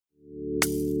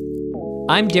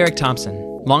I'm Derek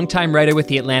Thompson, longtime writer with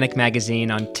The Atlantic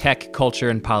magazine on tech, culture,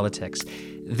 and politics.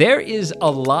 There is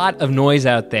a lot of noise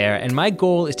out there, and my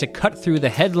goal is to cut through the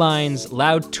headlines,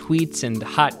 loud tweets, and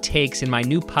hot takes in my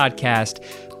new podcast,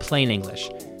 Plain English.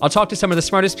 I'll talk to some of the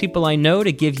smartest people I know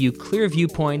to give you clear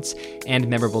viewpoints and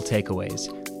memorable takeaways.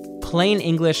 Plain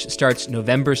English starts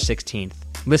November 16th.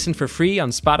 Listen for free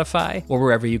on Spotify or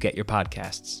wherever you get your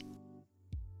podcasts.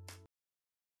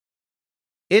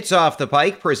 It's Off the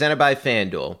Pike, presented by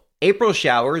FanDuel. April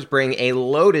showers bring a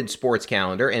loaded sports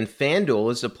calendar, and FanDuel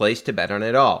is the place to bet on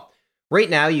it all. Right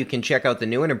now, you can check out the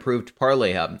new and improved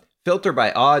Parlay Hub. Filter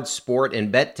by odds, sport,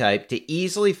 and bet type to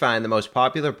easily find the most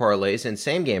popular parlays and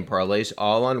same-game parlays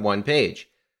all on one page.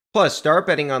 Plus, start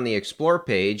betting on the Explore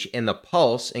page in the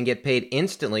Pulse and get paid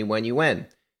instantly when you win.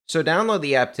 So download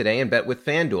the app today and bet with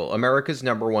FanDuel, America's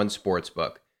 #1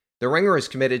 sportsbook. The Ringer is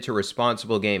committed to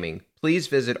responsible gaming. Please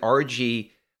visit rg-help.com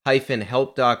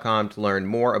to learn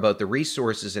more about the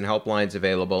resources and helplines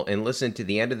available and listen to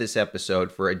the end of this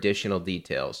episode for additional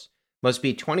details. Must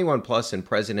be 21 plus and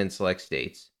present in select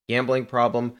states. Gambling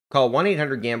problem? Call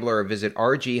 1-800-GAMBLER or visit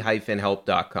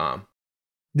rg-help.com.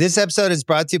 This episode is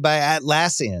brought to you by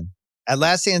Atlassian.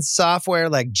 Atlassian software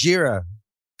like Jira,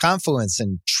 Confluence,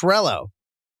 and Trello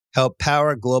help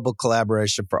power global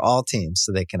collaboration for all teams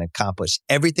so they can accomplish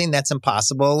everything that's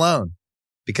impossible alone.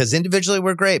 Because individually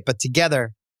we're great, but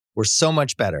together we're so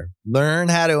much better. Learn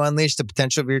how to unleash the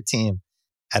potential of your team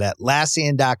at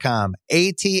Atlassian.com.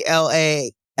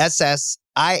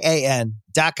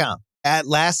 Atlassian.com.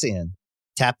 Atlassian.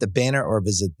 Tap the banner or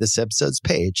visit this episode's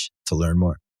page to learn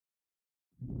more.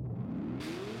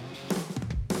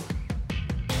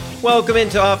 Welcome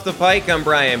into Off the Pike. I'm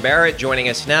Brian Barrett. Joining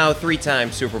us now,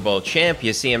 three-time Super Bowl champ.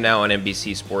 You see him now on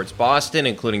NBC Sports Boston,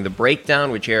 including The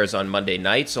Breakdown, which airs on Monday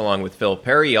nights, along with Phil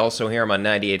Perry. You also hear him on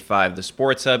 98.5 The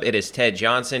Sports Hub. It is Ted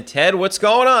Johnson. Ted, what's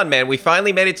going on, man? We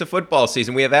finally made it to football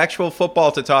season. We have actual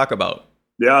football to talk about.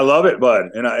 Yeah, I love it, bud.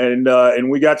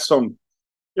 And we got some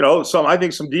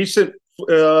decent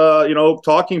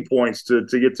talking points to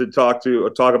get to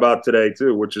talk about today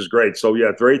too, which is great. So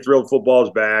yeah, very thrilled football is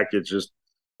back. It's just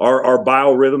our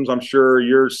biorhythms. I'm sure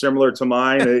you're similar to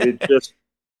mine. It just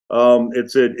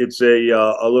it's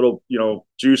a little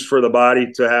juice for the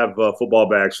body to have football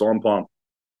back. So I'm pumped.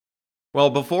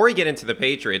 Well, before we get into the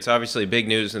Patriots, obviously big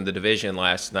news in the division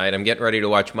last night. I'm getting ready to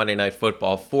watch Monday Night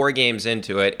Football. 4 games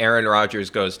into it, Aaron Rodgers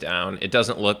goes down. It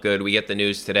doesn't look good. We get the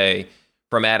news today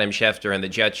from Adam Schefter, and the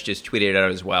Jets just tweeted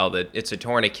out as well that it's a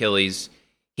torn Achilles.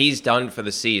 He's done for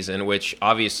the season, which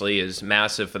obviously is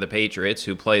massive for the Patriots,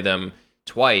 who play them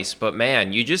twice. But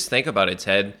man, you just think about it,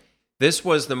 Ted. This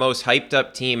was the most hyped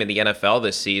up team in the NFL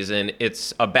this season.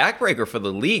 It's a backbreaker for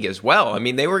the league as well. I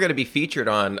mean, they were going to be featured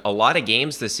on a lot of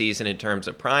games this season in terms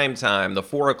of prime time, the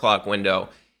 4 o'clock window,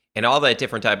 and all that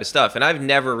different type of stuff. And I've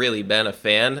never really been a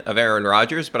fan of Aaron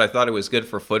Rodgers, but I thought it was good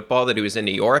for football that he was in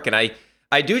New York. And I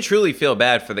do truly feel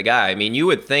bad for the guy. I mean, you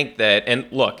would think that, and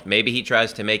look, maybe he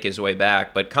tries to make his way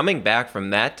back, but coming back from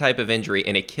that type of injury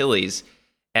in Achilles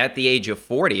at the age of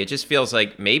 40, it just feels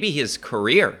like maybe his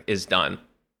career is done.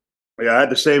 Yeah, I had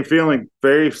the same feeling,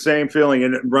 very same feeling.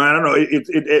 And Brian, I don't know,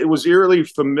 it was eerily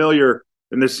familiar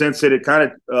in the sense that it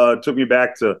kind of took me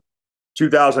back to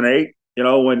 2008,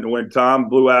 when Tom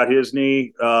blew out his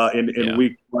knee in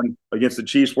week 1 against the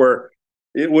Chiefs, where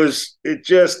you could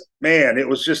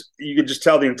just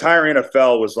tell the entire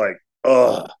NFL was like,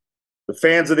 the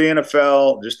fans of the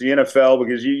NFL, just the NFL,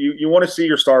 because you want to see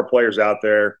your star players out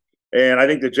there. And I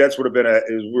think the Jets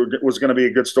was going to be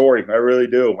a good story. I really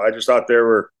do. I just thought there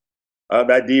were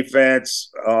that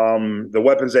defense, the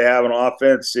weapons they have on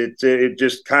offense. It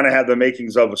just kind of had the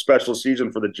makings of a special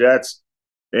season for the Jets.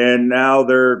 And now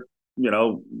their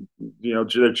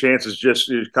chances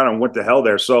just kind of went to hell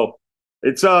there. So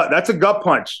that's a gut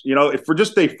punch, if for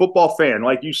just a football fan,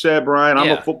 like you said, Brian.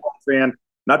 I'm a football fan,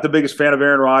 not the biggest fan of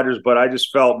Aaron Rodgers, but I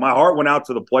just felt my heart went out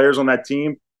to the players on that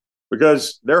team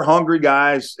because they're hungry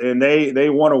guys and they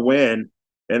want to win,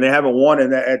 and they haven't won in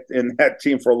that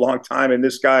team for a long time. And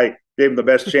this guy gave them the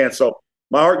best chance. So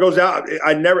my heart goes out.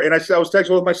 I was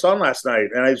texting with my son last night,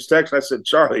 and I said,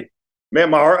 Charlie,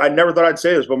 man, my heart, I never thought I'd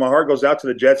say this, but my heart goes out to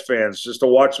the Jets fans just to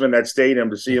watch them in that stadium,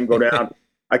 to see him go down.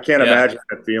 I can't imagine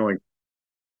that feeling.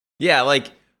 Yeah,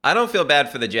 I don't feel bad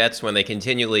for the Jets when they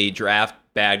continually draft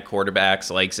bad quarterbacks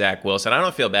like Zach Wilson. I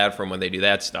don't feel bad for them when they do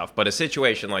that stuff. But a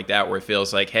situation like that where it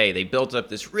feels like, hey, they built up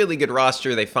this really good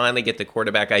roster, they finally get the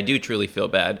quarterback, I do truly feel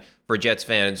bad for Jets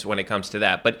fans when it comes to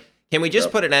that. But can we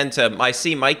just put an end to, I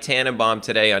see Mike Tannenbaum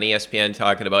today on ESPN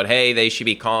talking about, hey, they should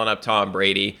be calling up Tom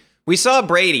Brady. We saw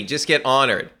Brady just get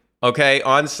honored,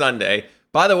 on Sunday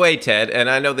By the way, Ted, and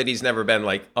I know that he's never been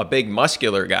like a big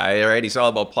muscular guy, right? He's all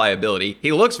about pliability.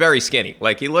 He looks very skinny.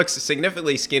 Like he looks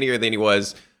significantly skinnier than he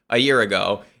was a year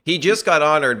ago. He just got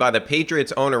honored by the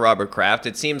Patriots owner, Robert Kraft.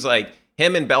 It seems like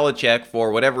him and Belichick,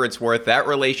 for whatever it's worth, that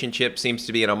relationship seems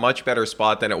to be in a much better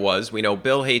spot than it was. We know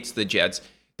Bill hates the Jets.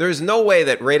 There's no way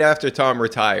that right after Tom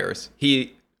retires,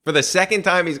 for the second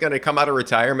time, he's going to come out of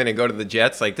retirement and go to the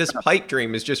Jets. Like this pipe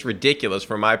dream is just ridiculous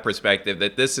from my perspective,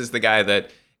 that this is the guy that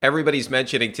everybody's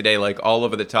mentioning today, like all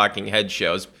over the talking head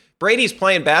shows. Brady's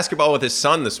playing basketball with his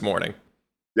son this morning.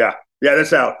 Yeah,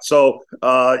 that's out. So,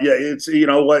 it's, you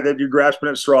know what, you're grasping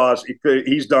at straws.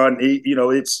 He's done.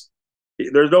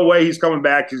 There's no way he's coming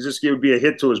back. It would be a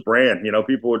hit to his brand. You know,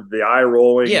 people would, the eye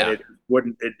rolling. Yeah.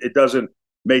 It doesn't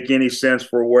make any sense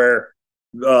for where,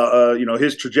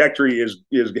 his trajectory is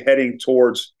heading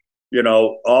towards,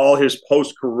 all his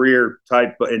post-career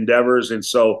type endeavors. And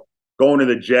so, going to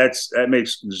the Jets, that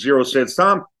makes zero sense.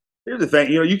 Tom, here's the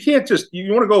thing. You can't just –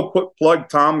 you want to go plug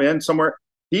Tom in somewhere.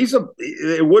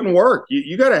 It wouldn't work.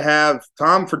 You got to have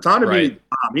Tom – for Tom to be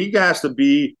Tom, he has to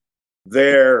be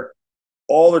there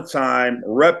all the time,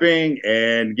 repping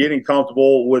and getting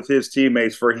comfortable with his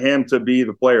teammates for him to be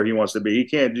the player he wants to be. You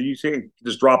can't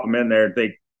just drop him in there and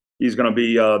think he's going to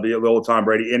be the old Tom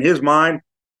Brady. In his mind,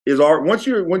 once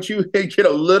you get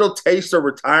a little taste of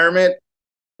retirement –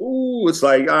 ooh, it's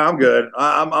like, I'm good.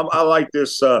 I like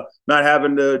this, not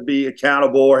having to be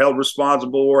accountable or held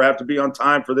responsible or have to be on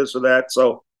time for this or that.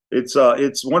 So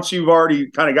it's once you've already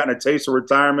kind of gotten a taste of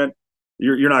retirement,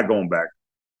 you're not going back.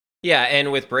 Yeah,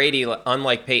 and with Brady,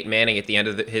 unlike Peyton Manning at the end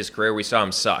of his career, we saw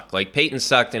him suck. Like Peyton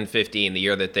sucked in 15, the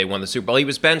year that they won the Super Bowl. He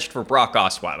was benched for Brock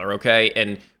Osweiler, okay?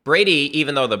 And Brady,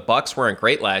 even though the Bucs weren't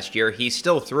great last year, he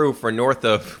still threw for north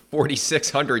of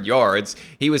 4,600 yards.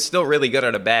 He was still really good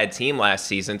on a bad team last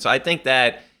season. So I think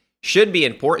that should be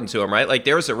important to him, right? Like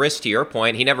there was a risk, to your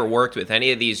point. He never worked with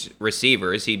any of these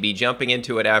receivers. He'd be jumping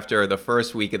into it after the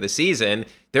first week of the season.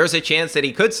 There's a chance that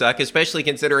he could suck, especially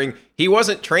considering he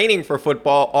wasn't training for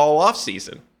football all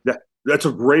offseason. That's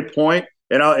a great point.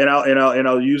 And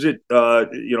I'll use it.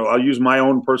 I'll use my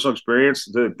own personal experience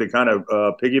to kind of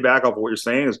piggyback off of what you're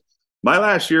saying. Is my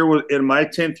last year was in my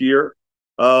 10th year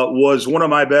was one of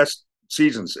my best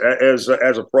seasons as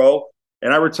a pro,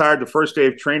 and I retired the first day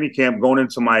of training camp, going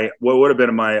into what would have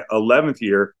been my 11th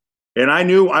year, and I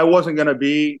knew I wasn't going to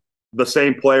be the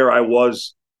same player I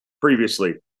was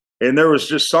previously. And there was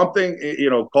just something,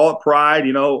 call it pride.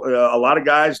 A lot of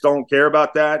guys don't care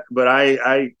about that, but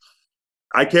I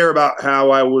care about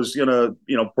how I was going to,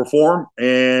 perform.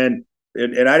 And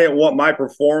I didn't want my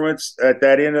performance at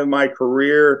that end of my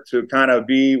career to kind of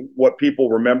be what people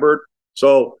remembered.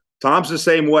 So Tom's the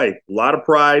same way, a lot of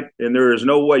pride. And there is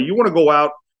no way you want to go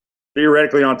out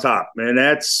theoretically on top. And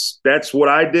that's what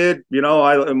I did.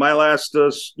 My last,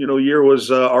 year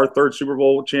was our third Super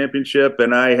Bowl championship.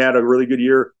 And I had a really good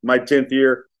year, my 10th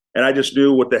year. And I just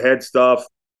knew with the head stuff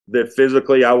that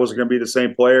physically I wasn't going to be the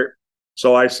same player.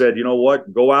 So I said, you know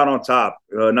what, go out on top.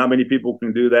 Not many people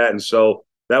can do that. And so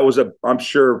that was I'm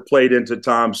sure played into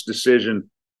Tom's decision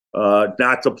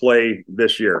not to play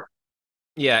this year.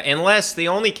 Yeah, unless the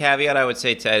only caveat I would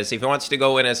say, Ted, is if he wants to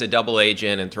go in as a double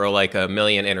agent and throw like 1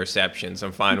 million interceptions,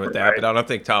 I'm fine with that. Right. But I don't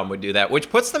think Tom would do that, which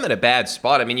puts them in a bad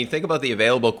spot. I mean, you think about the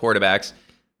available quarterbacks.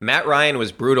 Matt Ryan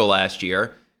was brutal last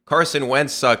year. Carson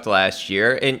Wentz sucked last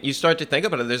year. And you start to think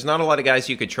about it, there's not a lot of guys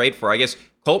you could trade for. I guess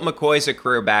Colt McCoy's a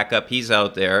career backup. He's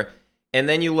out there. And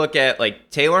then you look at like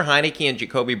Taylor Heineke and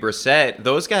Jacoby Brissett.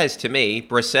 Those guys, to me,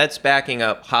 Brissett's backing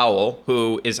up Howell,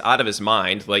 who is out of his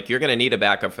mind. Like, you're going to need a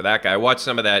backup for that guy. I watched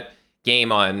some of that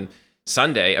game on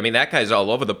Sunday. I mean, that guy's all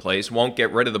over the place, won't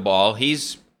get rid of the ball.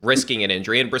 He's risking an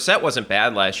injury. And Brissett wasn't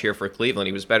bad last year for Cleveland.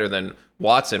 He was better than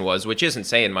Watson was, which isn't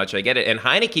saying much. I get it. And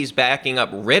Heineke's backing up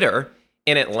Ritter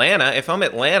in Atlanta. If I'm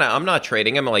Atlanta, I'm not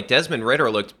trading him. Like, Desmond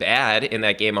Ritter looked bad in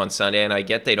that game on Sunday, and I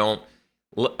get they don't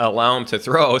allow him to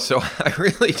throw. So I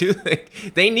really do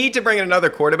think they need to bring in another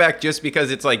quarterback, just because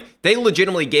it's like they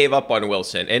legitimately gave up on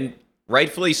Wilson, and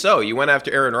rightfully so. You went after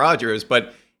Aaron Rodgers,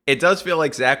 but it does feel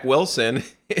like Zach Wilson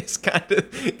is kind of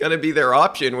going to be their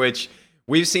option, which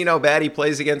we've seen how bad he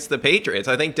plays against the Patriots.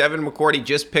 I think Devin McCourty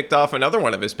just picked off another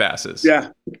one of his passes. Yeah.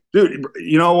 Dude,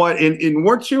 you know what? And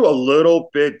weren't you a little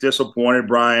bit disappointed,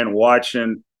 Brian,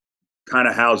 watching kind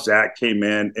of how Zach came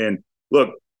in? And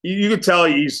look, you could tell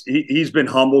he's been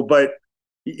humbled, but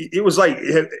it was like,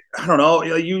 I don't know,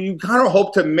 you kind of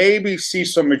hope to maybe see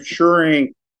some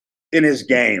maturing in his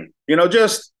game.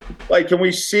 Just like, can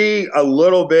we see a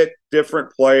little bit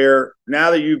different player now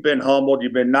that you've been humbled,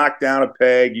 you've been knocked down a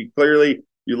peg, you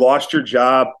lost your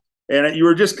job, And you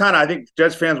were just kind of, I think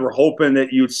Jets fans were hoping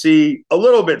that you'd see a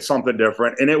little bit something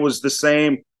different. And it was the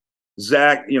same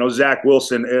Zach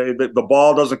Wilson. The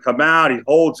ball doesn't come out. He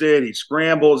holds it. He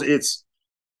scrambles. It's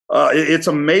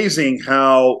amazing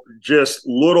how just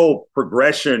little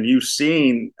progression you've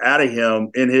seen out of him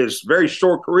in his very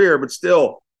short career, but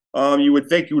still, you would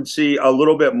think you would see a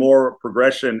little bit more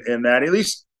progression in that. At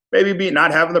least maybe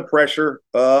not having the pressure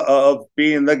of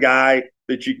being the guy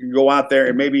that you can go out there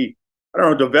and maybe, I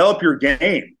don't know, develop your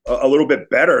game a little bit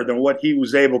better than what he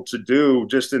was able to do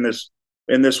just in this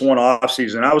one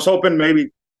offseason. I was hoping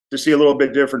maybe to see a little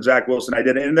bit different Zach Wilson. I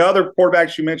did. And the other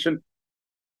quarterbacks you mentioned,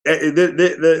 the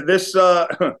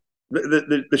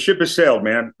ship has sailed,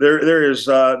 man. There is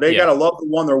they got to love the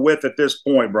one they're with at this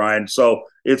point, Brian. So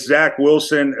it's Zach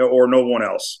Wilson or no one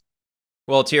else.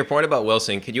 Well, to your point about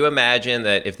Wilson, could you imagine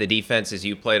that if the defenses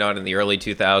you played on in the early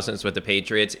 2000s with the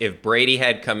Patriots, if Brady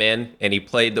had come in and he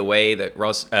played the way that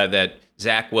that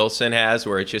Zach Wilson has,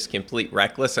 where it's just complete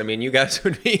reckless, I mean, you guys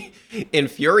would be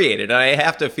infuriated. And I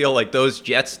have to feel like those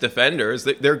Jets defenders,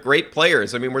 they're great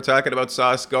players. I mean, we're talking about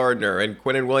Sauce Gardner and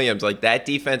Quinnen Williams. Like, that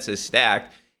defense is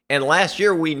stacked. And last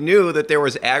year we knew that there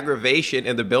was aggravation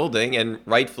in the building, and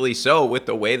rightfully so, with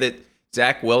the way that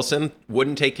Zach Wilson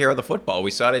wouldn't take care of the football.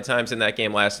 We saw it at times in that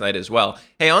game last night as well.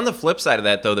 Hey, on the flip side of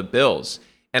that, though, the Bills.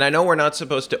 And I know we're not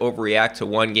supposed to overreact to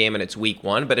one game and it's week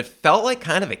one, but it felt like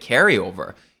kind of a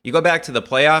carryover. You go back to the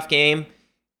playoff game,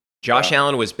 Josh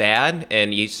Allen was bad,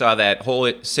 and you saw that whole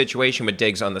situation with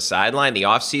Diggs on the sideline. The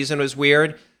offseason was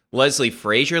weird. Leslie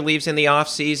Frazier leaves in the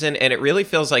offseason, and it really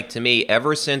feels like to me,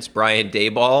 ever since Brian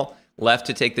Daboll left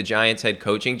to take the Giants head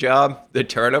coaching job, the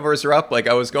turnovers are up. Like,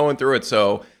 I was going through it.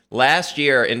 So last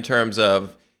year, in terms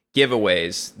of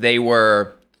giveaways, they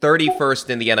were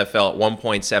 31st in the NFL at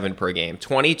 1.7 per game.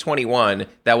 2021,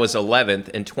 that was 11th.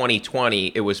 In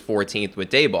 2020, it was 14th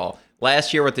with Daboll.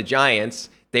 Last year with the Giants,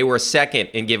 they were second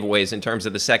in giveaways in terms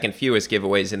of the second fewest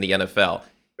giveaways in the NFL.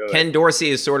 Really? Ken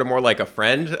Dorsey is sort of more like a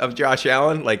friend of Josh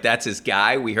Allen. Like, that's his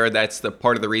guy. We heard that's the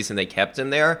part of the reason they kept him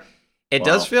there. It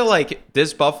does feel like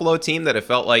this Buffalo team that it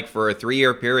felt like for a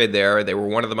 3-year period there, they were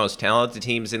one of the most talented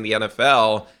teams in the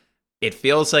NFL. It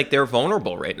feels like they're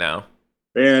vulnerable right now.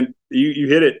 And you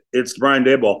hit it. It's Brian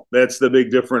Daboll. That's the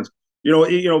big difference.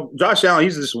 You know, Josh Allen,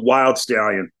 he's this wild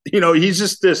stallion. You know, he's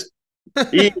just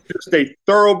a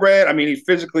thoroughbred. I mean,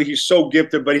 he's so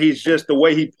gifted, but he's just the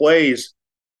way he plays.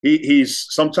 He's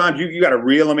sometimes you got to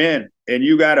reel him in, and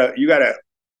you got to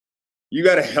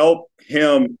help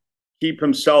him keep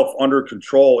himself under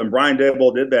control. And Brian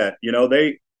Daboll did that. You know,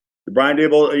 they ran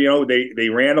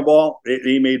the ball.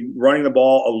 He made running the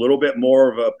ball a little bit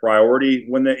more of a priority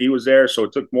when he was there. So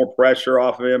it took more pressure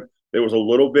off of him. There was a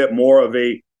little bit more of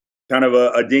a kind of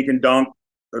a dink and dunk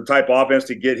type offense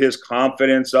to get his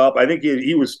confidence up. I think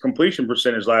he was completion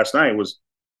percentage last night was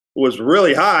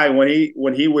really high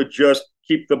when he would just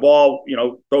keep the ball,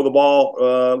 throw the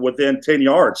ball within 10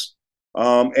 yards.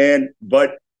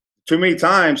 But too many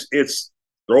times it's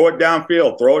throw it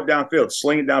downfield,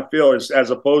 sling it downfield, as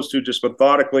opposed to just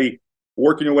methodically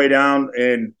working your way down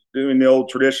and doing the old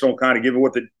traditional kind of give it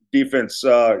what the defense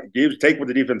gives, take what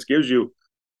the defense gives you.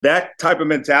 That type of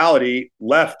mentality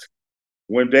left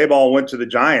when Daboll went to the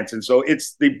Giants. And so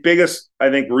it's the biggest, I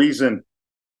think, reason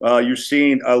you've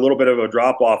seen a little bit of a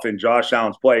drop-off in Josh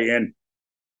Allen's play. And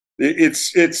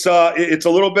it's a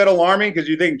little bit alarming because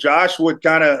you think Josh would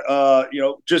kind of,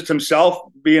 just himself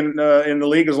being in the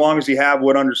league as long as he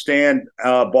would understand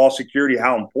ball security,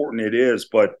 how important it is.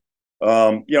 But,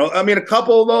 a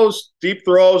couple of those deep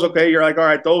throws, okay, you're like, all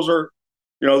right, those are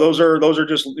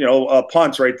just,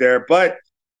 punts right there. But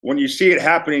when you see it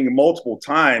happening multiple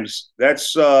times,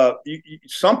 that's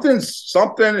something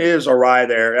is awry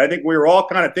there. I think we were all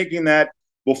kind of thinking that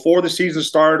before the season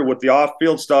started with the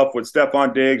off-field stuff with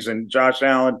Stephon Diggs and Josh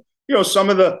Allen.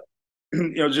 Some of the,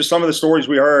 just some of the stories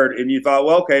we heard, and you thought,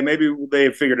 well, okay, maybe they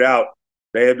have figured it out.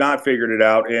 They have not figured it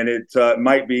out, and it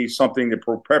might be something that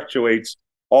perpetuates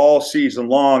all season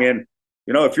long. And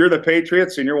if you're the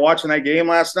Patriots and you're watching that game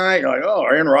last night, you're like, oh,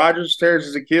 Aaron Rodgers tears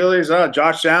his Achilles.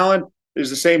 Josh Allen is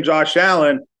the same Josh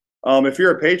Allen. If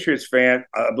you're a Patriots fan,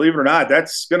 believe it or not,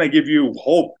 that's going to give you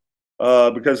hope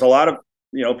because a lot of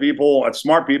people,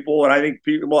 smart people, and I think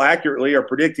people accurately are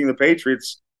predicting the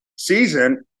Patriots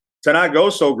season to not go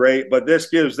so great, but this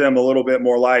gives them a little bit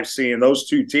more life seeing those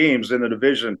two teams in the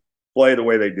division play the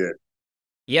way they did.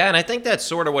 Yeah, and I think that's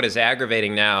sort of what is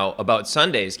aggravating now about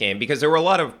Sunday's game, because there were a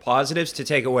lot of positives to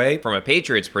take away from a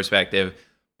Patriots perspective,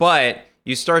 but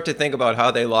you start to think about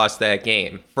how they lost that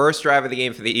game. First drive of the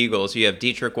game for the Eagles, you have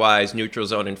Dietrich Wise neutral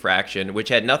zone infraction, which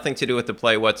had nothing to do with the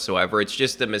play whatsoever. It's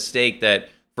just a mistake that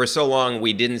for so long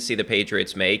we didn't see the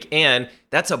Patriots make. And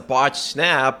that's a botched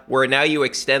snap where now you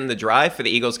extend the drive for the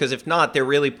Eagles, because if not, they're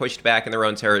really pushed back in their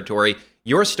own territory.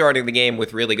 You're starting the game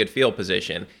with really good field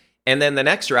position. And then the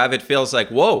next drive, it feels like,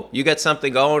 whoa, you got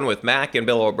something going with Mac and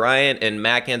Bill O'Brien, and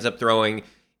Mac ends up throwing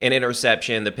an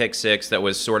interception, the pick six that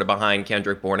was sort of behind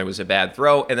Kendrick Bourne. It was a bad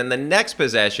throw. And then the next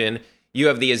possession, you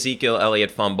have the Ezekiel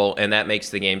Elliott fumble, and that makes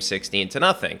the game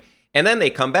 16-0. And then they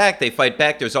come back, they fight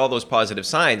back. There's all those positive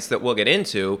signs that we'll get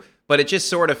into, but it just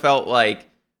sort of felt like,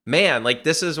 man, like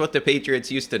this is what the Patriots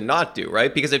used to not do,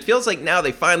 right? Because it feels like now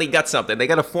they finally got something. They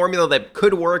got a formula that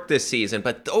could work this season,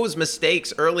 but those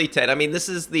mistakes early, Ted, I mean, this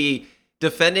is the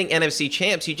defending NFC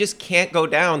champs. You just can't go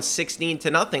down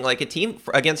 16-0 like a team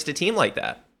against a team like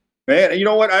that. Man, you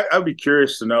know what? I'd be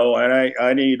curious to know, and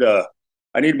I need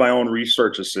my own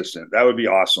research assistant. That would be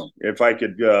awesome if I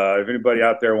could. If anybody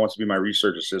out there wants to be my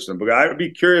research assistant, but I would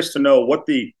be curious to know what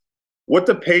the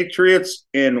Patriots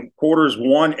in quarters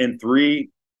 1 and 3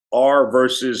 are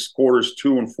versus quarters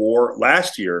 2 and 4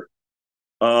 last year.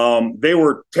 They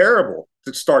were terrible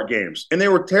to start games, and they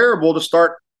were terrible to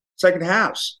start second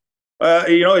halves.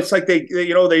 It's like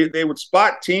they would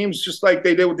spot teams just like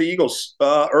they did with the Eagles,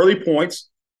 early points,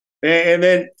 and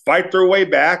then fight their way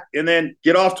back, and then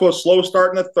get off to a slow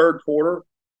start in the third quarter,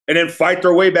 and then fight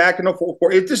their way back in the fourth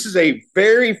quarter. This is a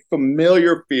very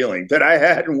familiar feeling that I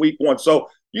had in week 1. So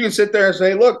you can sit there and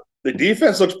say, look, the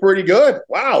defense looks pretty good.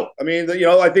 Wow. I mean,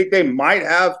 I think they might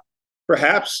have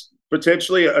perhaps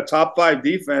potentially a top 5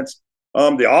 defense.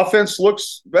 The offense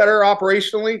looks better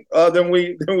operationally than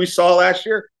we saw last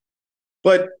year.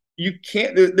 But you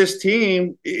can't – this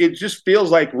team, it just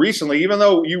feels like recently, even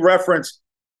though you reference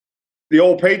the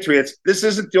old Patriots, this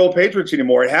isn't the old Patriots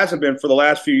anymore. It hasn't been for the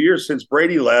last few years since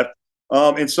Brady left.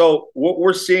 And so what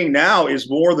we're seeing now is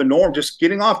more the norm, just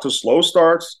getting off to slow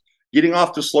starts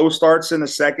in the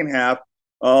second half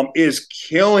is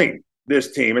killing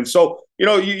this team. And so,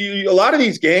 you a lot of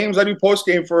these games, I do post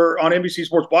game on NBC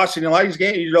Sports Boston. A lot of these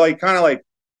games, you're like kind of like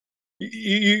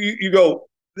you go.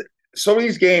 Some of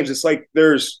these games, it's like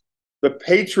there's the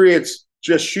Patriots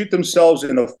just shoot themselves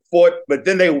in the foot, but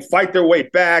then they fight their way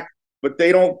back, but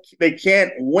they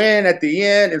can't win at the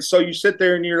end. And so you sit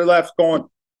there and you're left going,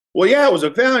 well, yeah, it was a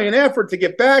valiant effort to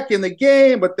get back in the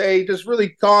game, but they just really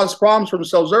caused problems for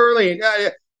themselves early.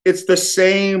 And it's the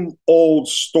same old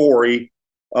story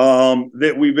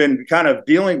that we've been kind of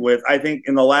dealing with, I think,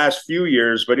 in the last few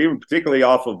years, but even particularly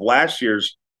off of last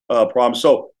year's problem.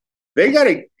 So they got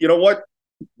to,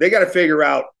 they got to figure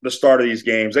out the start of these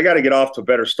games. They got to get off to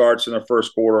better starts in the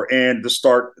first quarter and to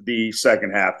start the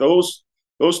second half. Those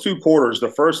 2 quarters,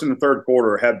 the first and the third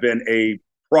quarter, have been a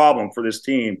problem for this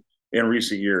team in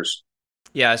recent years.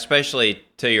 Yeah, especially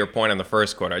to your point on the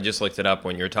first quarter. I just looked it up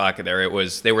when you were talking there.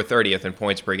 They were 30th in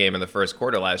points per game in the first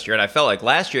quarter last year. And I felt like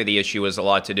last year the issue was a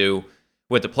lot to do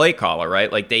with the play caller,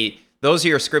 right? Like those are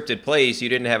your scripted plays. You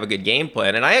didn't have a good game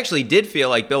plan. And I actually did feel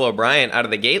like Bill O'Brien out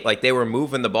of the gate, like they were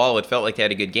moving the ball. It felt like they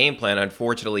had a good game plan.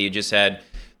 Unfortunately, you just had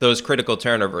those critical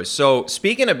turnovers. So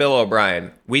speaking of Bill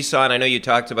O'Brien, we saw, and I know you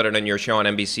talked about it on your show on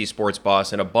NBC Sports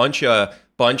Boston, a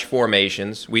bunch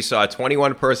formations. We saw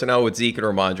 21 personnel with Zeke and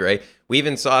Ramondre. We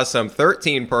even saw some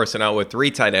 13 personnel with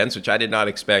 3 tight ends, which I did not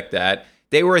expect that.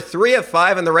 They were 3 of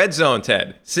 5 in the red zone,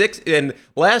 Ted. 6 in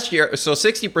last year, so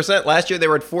 60%. Last year they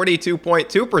were at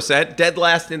 42.2%, dead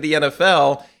last in the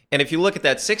NFL. And if you look at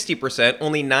that 60%,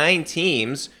 only 9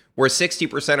 teams were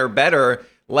 60% or better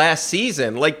last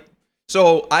season.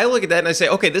 So I look at that and I say,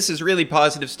 okay, this is really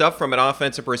positive stuff from an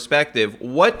offensive perspective.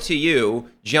 What to you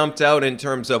jumped out in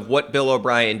terms of what Bill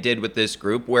O'Brien did with this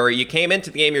group, where you came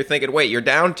into the game, you're thinking, wait, you're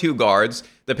down 2 guards.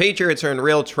 The Patriots are in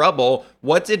real trouble.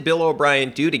 What did Bill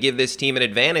O'Brien do to give this team an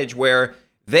advantage where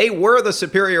they were the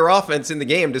superior offense in the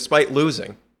game despite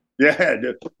losing? Yeah.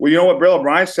 Well, what Bill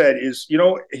O'Brien said is,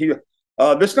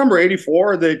 this number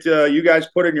 84 that you guys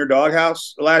put in your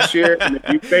doghouse last year, and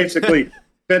you basically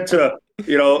sent to,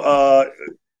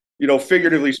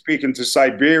 figuratively speaking, to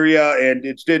Siberia, and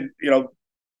it did,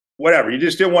 whatever. You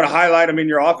just didn't want to highlight him in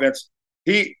your offense.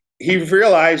 He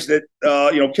realized that,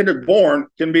 Kendrick Bourne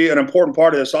can be an important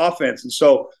part of this offense. And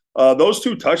so those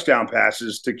 2 touchdown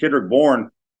passes to Kendrick Bourne,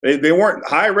 they weren't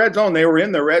high red zone. They were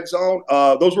in the red zone.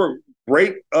 Those were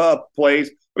great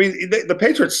plays. I mean, the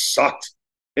Patriots sucked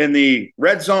in the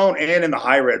red zone and in the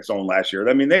high red zone last year.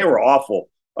 I mean, they were awful.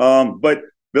 But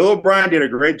Bill O'Brien did a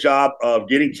great job of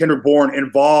getting Kendrick Bourne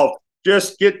involved.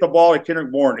 Just get the ball to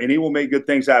Kendrick Bourne, and he will make good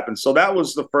things happen. So that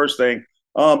was the first thing.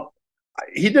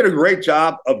 He did a great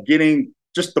job of getting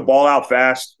just the ball out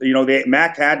fast.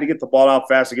 Mac had to get the ball out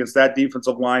fast against that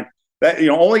defensive line. That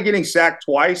only getting sacked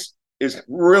twice is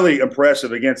really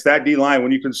impressive against that D line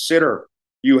when you consider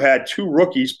you had two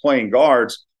rookies playing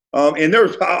guards. And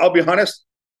I'll be honest,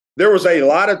 there was a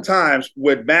lot of times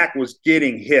when Mac was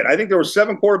getting hit. I think there were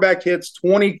 7 quarterback hits,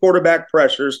 20 quarterback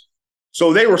pressures.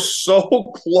 So they were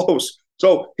so close.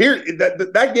 So here,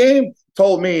 that game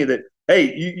told me that,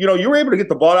 hey, you were able to get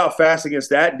the ball out fast against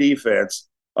that defense,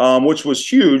 which was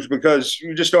huge because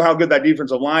you just know how good that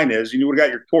defensive line is. And you would have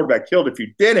got your quarterback killed if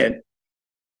you didn't.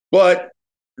 But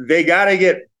they got to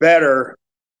get better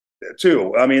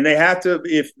too. I mean, they have to,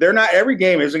 if they're not, every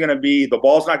game isn't going to be, the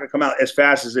ball's not going to come out as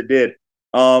fast as it did.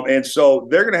 And so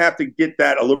they're going to have to get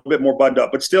that a little bit more buttoned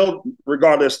up. But still,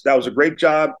 regardless, that was a great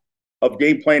job of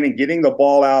game planning, getting the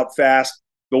ball out fast.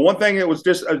 The one thing that was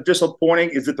just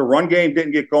disappointing is that the run game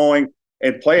didn't get going,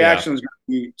 and play actions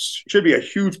should be a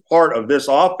huge part of this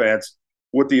offense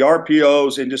with the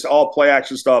RPOs and just all play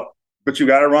action stuff. But you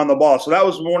got to run the ball. So that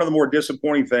was one of the more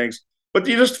disappointing things. But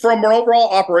just from an overall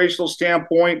operational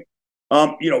standpoint,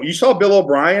 you saw Bill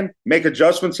O'Brien make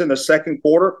adjustments in the second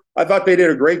quarter. I thought they did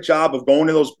a great job of going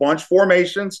to those bunch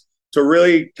formations to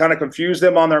really kind of confuse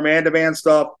them on their man-to-man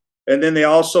stuff. And then they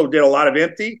also did a lot of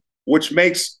empty, which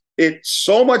makes it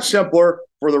so much simpler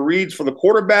for the reads for the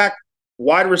quarterback,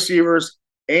 wide receivers,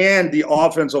 and the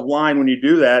offensive line when you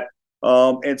do that.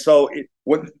 And so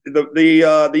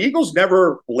the Eagles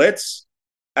never blitz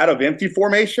out of empty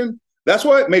formation. That's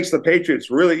what makes the Patriots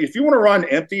really, if you want to run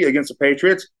empty against the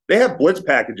Patriots, they have blitz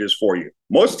packages for you.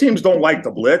 Most teams don't like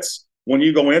the blitz. When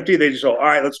you go empty, they just go, all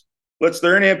right,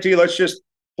 they're in empty. Let's just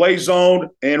play zone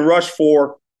and rush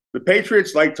for. The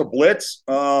Patriots like to blitz,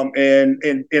 and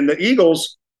the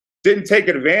Eagles didn't take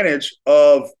advantage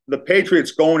of the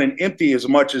Patriots going in empty as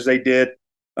much as they did.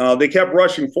 They kept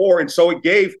rushing 4, and so it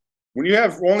gave, when you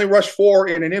have only rush 4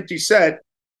 in an empty set,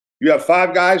 you have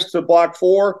 5 guys to block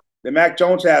 4. That Mac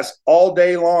Jones has all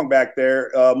day long back there,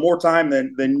 more time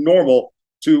than normal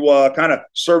to kind of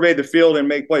survey the field and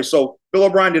make plays. So Bill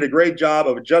O'Brien did a great job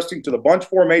of adjusting to the bunch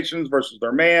formations versus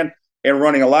their man and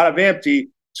running a lot of empty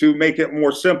to make it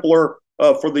more simpler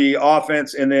for the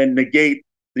offense and then negate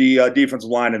the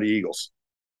defensive line of the Eagles.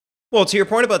 Well, to your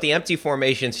point about the empty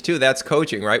formations, too, that's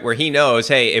coaching, right? Where he knows,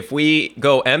 hey, if we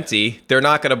go empty, they're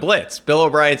not going to blitz. Bill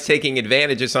O'Brien's taking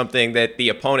advantage of something that the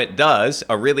opponent does,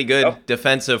 a really good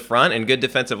defensive front and good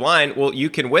defensive line. Well, you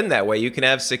can win that way. You can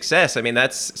have success. I mean,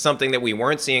 that's something that we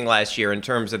weren't seeing last year in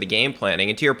terms of the game planning.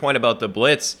 And to your point about the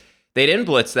blitz, they didn't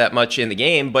blitz that much in the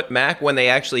game, but Mac, when they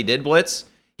actually did blitz,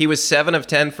 he was 7 of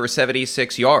 10 for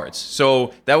 76 yards.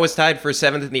 So that was tied for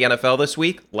 7th in the NFL this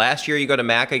week. Last year, you go to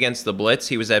Mac against the blitz,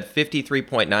 he was at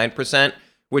 53.9%,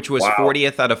 which was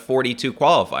 40th out of 42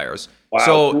 qualifiers. Wow.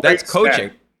 So Great that's coaching.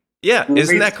 Stat. Yeah, Great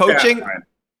isn't that coaching? Stat,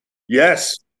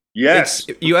 yes.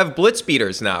 You have blitz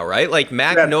beaters now, right? Like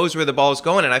Mac knows where the ball is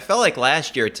going. And I felt like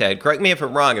last year, Ted, correct me if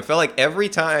I'm wrong, it felt like every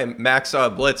time Mac saw a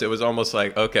blitz, it was almost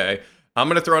like, okay, I'm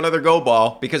going to throw another go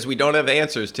ball because we don't have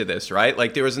answers to this, right?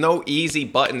 Like there was no easy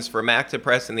buttons for Mac to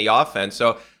press in the offense.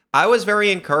 So I was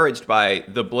very encouraged by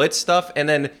the blitz stuff. And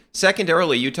then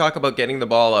secondarily, you talk about getting the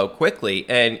ball out quickly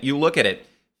and you look at it.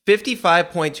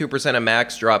 55.2% of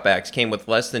Mac's dropbacks came with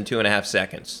less than 2.5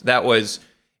 seconds.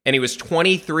 And he was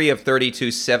 23 of 32,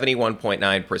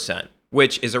 71.9%,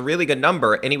 which is a really good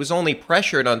number. And he was only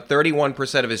pressured on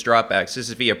 31% of his dropbacks. This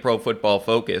is via Pro Football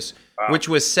Focus, which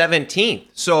was 17th.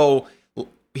 So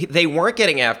they weren't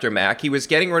getting after Mac. He was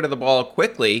getting rid of the ball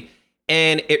quickly,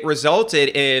 and it resulted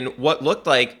in what looked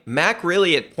like Mac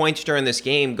really at points during this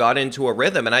game got into a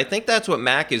rhythm. And I think that's what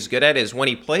Mac is good at, is when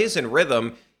he plays in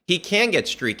rhythm, he can get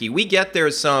streaky. We get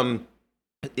there's some,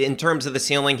 in terms of the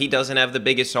ceiling, he doesn't have the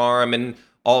biggest arm and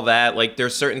all that. Like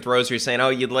there's certain throws you're saying, oh,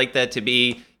 you'd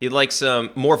like some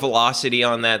more velocity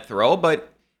on that throw. But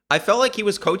I felt like he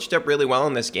was coached up really well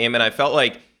in this game, and I felt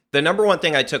like the number one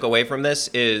thing I took away from this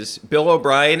is Bill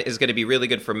O'Brien is going to be really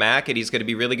good for Mac, and he's going to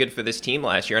be really good for this team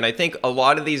last year. And I think a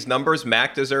lot of these numbers,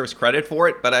 Mac deserves credit for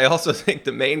it, but I also think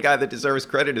the main guy that deserves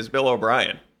credit is Bill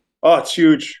O'Brien. Oh, it's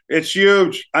huge. It's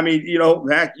huge. I mean,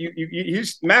 Mac,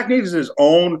 Mac needs his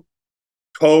own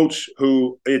coach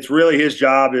who it's really his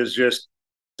job is just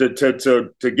to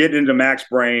get into Mac's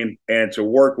brain and to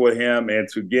work with him and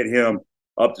to get him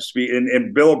up to speed.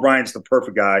 And Bill O'Brien's the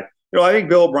perfect guy. I think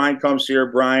Bill O'Brien comes here,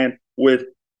 Brian,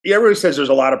 everybody says there's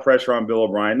a lot of pressure on Bill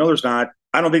O'Brien. No, there's not.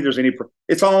 I don't think there's any.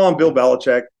 It's all on Bill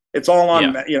Belichick. It's all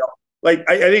on, I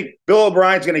think Bill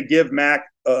O'Brien's going to give Mac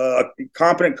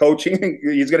competent coaching.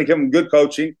 He's going to give him good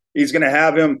coaching. He's going to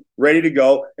have him ready to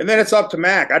go. And then it's up to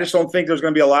Mac. I just don't think there's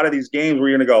going to be a lot of these games where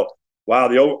you're going to go, wow,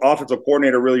 the offensive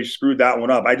coordinator really screwed that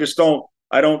one up. I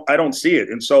don't see it.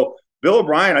 And so Bill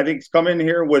O'Brien, I think, is coming in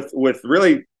here with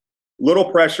really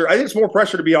little pressure. I think it's more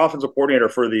pressure to be offensive coordinator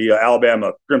for the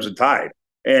Alabama Crimson Tide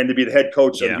and to be the head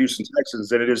coach of the Houston Texans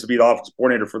than it is to be the offensive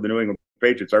coordinator for the New England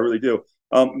Patriots. I really do.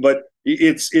 But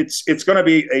it's going to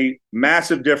be a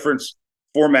massive difference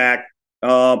for Mac.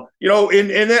 And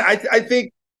then I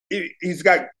think he's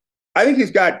got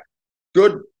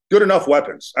good enough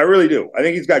weapons. I really do. I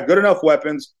think he's got good enough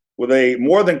weapons with a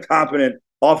more than competent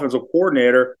offensive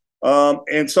coordinator.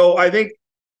 And so I think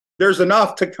there's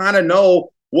enough to kind of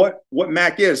know what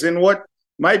Mac is. And what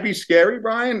might be scary,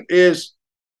 Brian, is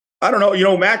I don't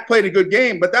know. Mac played a good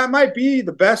game, but that might be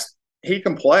the best he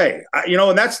can play.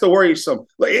 And that's the worrisome.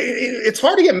 It's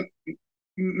hard to get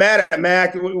mad at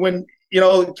Mac when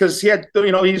because he had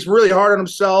he's really hard on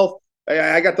himself.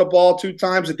 I got the ball 2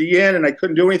 times at the end and I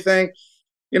couldn't do anything.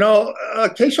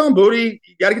 Kayshon Boutte,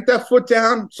 you got to get that foot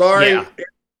down. Sorry,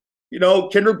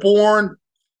 Kendrick Bourne,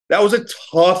 that was a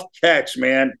tough catch,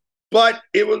 man. But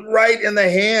it was right in the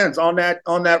hands on that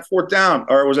 4th down,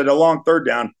 or was it a long 3rd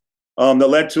down that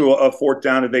led to a 4th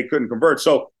down that they couldn't convert.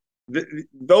 So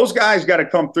those guys got to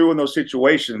come through in those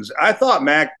situations. I thought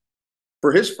Mac,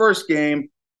 for his first game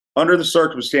under the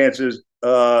circumstances,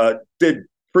 did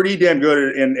pretty damn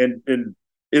good and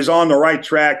is on the right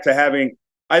track to having,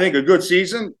 I think, a good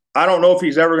season. I don't know if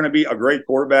he's ever going to be a great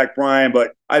quarterback, Brian,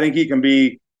 but I think he can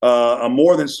be a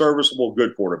more than serviceable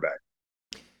good quarterback.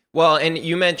 Well, and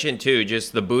you mentioned, too,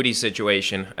 just the Boutte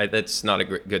situation. That's not a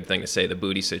good thing to say, the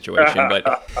Boutte situation,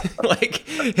 but like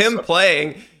him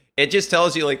playing, it just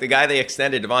tells you, like, the guy they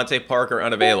extended, Devontae Parker,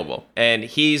 unavailable. And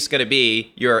he's going to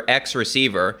be your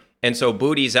ex-receiver. And so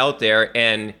Boutte's out there,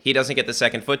 and he doesn't get the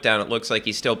second foot down. It looks like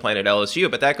he's still playing at LSU.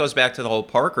 But that goes back to the whole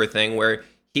Parker thing, where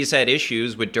he's had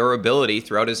issues with durability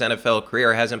throughout his NFL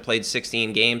career, hasn't played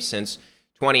 16 games since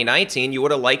 2019. You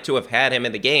would have liked to have had him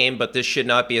in the game, but this should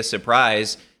not be a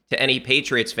surprise to any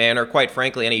Patriots fan, or quite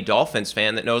frankly, any Dolphins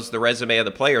fan that knows the resume of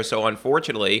the player. So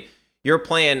unfortunately, you're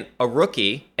playing a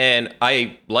rookie, and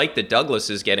I like that Douglas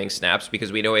is getting snaps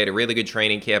because we know he had a really good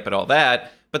training camp and all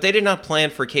that, but they did not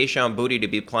plan for Kayshon Boutte to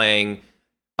be playing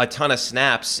a ton of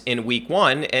snaps in week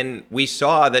 1, and we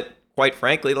saw that, quite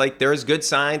frankly, like, there's good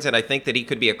signs, and I think that he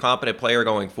could be a competent player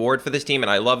going forward for this team, and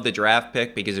I love the draft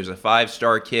pick because there's a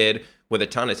 5-star kid with a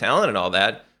ton of talent and all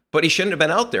that, but he shouldn't have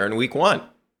been out there in week 1.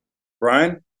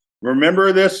 Brian?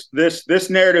 Remember this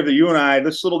narrative that you and I,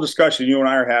 this little discussion you and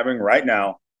I are having right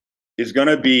now is going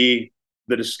to be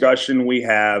the discussion we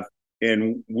have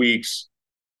in weeks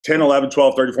 10, 11,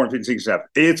 12, 13, 14, 15, 16, 17.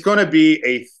 It's going to be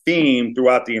a theme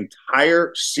throughout the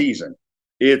entire season.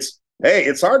 It's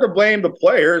hard to blame the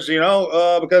players,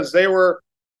 because they were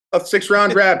a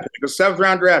 6th-round draft pick, a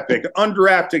 7th-round draft pick, an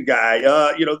undrafted guy.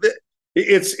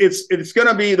 It's going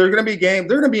to be, they're going to be games.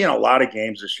 They're going to be in a lot of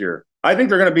games this year. I think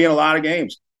they're going to be in a lot of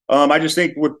games. I just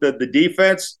think with the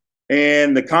defense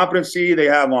and the competency they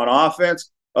have on offense,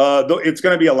 it's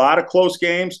going to be a lot of close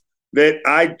games that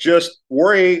I just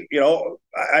worry.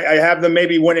 I have them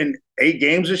maybe winning 8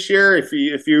 games this year. If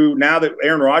you now that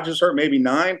Aaron Rodgers hurt, maybe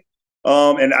 9.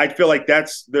 And I feel like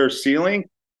that's their ceiling.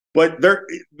 But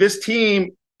this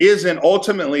team isn't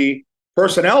ultimately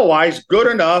personnel-wise good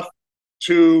enough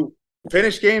to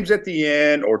finish games at the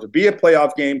end or to be a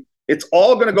playoff game. It's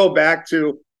all going to go back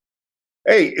to,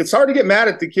 hey, it's hard to get mad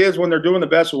at the kids when they're doing the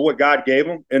best with what God gave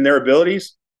them and their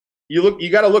abilities. You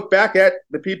got to look back at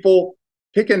the people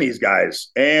picking these guys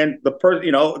and the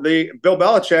Bill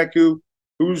Belichick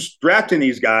who's drafting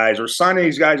these guys or signing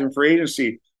these guys in free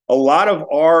agency. A lot of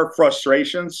our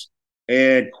frustrations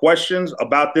and questions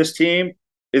about this team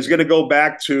is going to go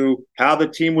back to how the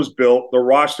team was built, the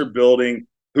roster building,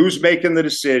 who's making the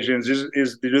decisions,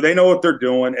 do they know what they're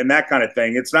doing, and that kind of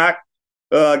thing. It's not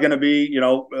going to be,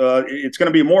 it's going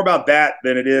to be more about that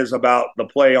than it is about the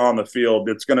play on the field.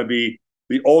 It's going to be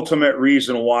the ultimate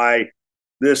reason why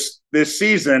this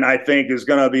season, I think, is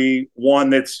going to be one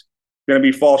that's going to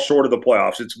be fall short of the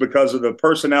playoffs. It's because of the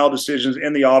personnel decisions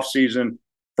in the offseason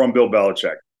from Bill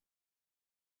Belichick.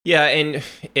 Yeah, and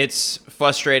it's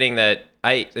frustrating that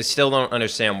I still don't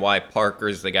understand why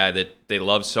Parker's the guy that they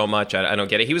love so much. I don't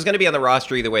get it. He was going to be on the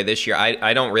roster either way this year.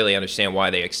 I don't really understand why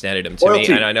they extended him to Loyalty.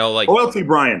 me. And I know, like, loyalty,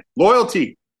 Brian.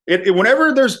 Loyalty.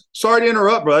 Whenever there's, sorry to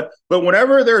interrupt, bud, but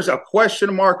whenever there's a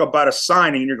question mark about a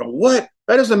signing, you're going, what?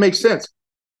 That doesn't make sense.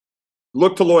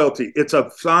 Look to loyalty. It's a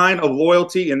sign of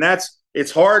loyalty, and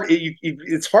it's hard.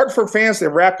 It's hard for fans to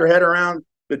wrap their head around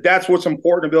that. That's what's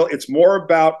important to Bill. It's more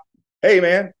about, hey,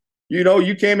 man,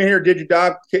 you came in here, did your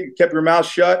job, kept your mouth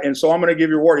shut, and so I'm going to give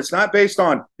you a reward. It's not based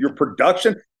on your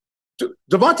production.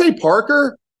 Devontae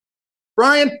Parker,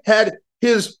 Brian, had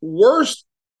his worst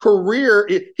career.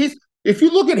 If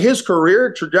you look at his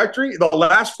career trajectory, the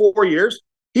last 4 years,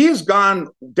 he has gone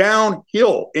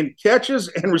downhill in catches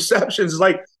and receptions.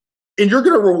 Like, and you're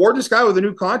going to reward this guy with a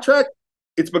new contract,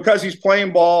 it's because he's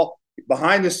playing ball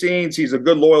behind the scenes. He's a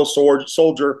good, loyal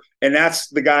soldier, and that's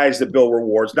the guys that Bill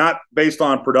rewards, not based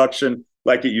on production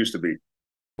like it used to be.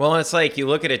 Well, it's like you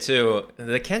look at it too.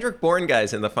 The Kendrick Bourne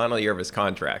guy's in the final year of his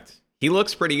contract. He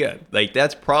looks pretty good. Like,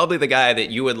 that's probably the guy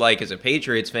that you would like as a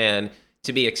Patriots fan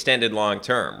to be extended long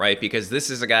term, right? Because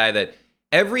this is a guy that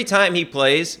every time he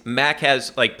plays,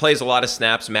 plays a lot of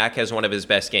snaps. Mac has one of his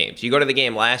best games. You go to the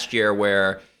game last year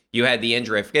where you had the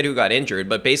injury. I forget who got injured,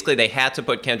 but basically they had to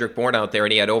put Kendrick Bourne out there,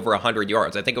 and he had over 100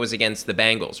 yards. I think it was against the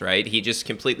Bengals, right? He just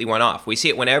completely went off. We see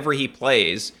it whenever he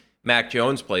plays. Mac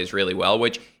Jones plays really well,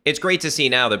 which it's great to see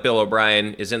now that Bill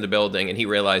O'Brien is in the building and he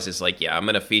realizes, like, yeah, I'm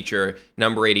going to feature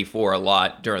number 84 a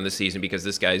lot during the season because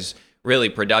this guy's really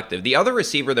productive. The other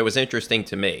receiver that was interesting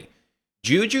to me,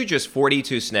 Juju just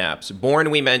 42 snaps. Bourne,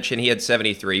 we mentioned, he had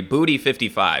 73. Booty,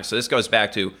 55. So this goes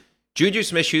back to Juju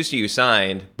Smith-Schuster you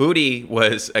signed. Booty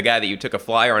was a guy that you took a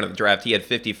flyer on in the draft. He had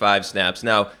 55 snaps.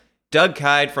 Now, Doug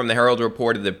Kyed from the Herald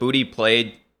reported that Booty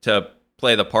played to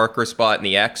play the Parker spot in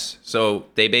the X. So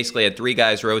they basically had three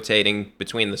guys rotating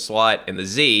between the slot and the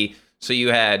Z. So you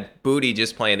had Booty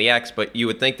just playing the X, but you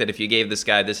would think that if you gave this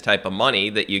guy this type of money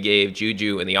that you gave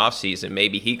Juju in the offseason,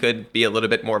 maybe he could be a little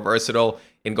bit more versatile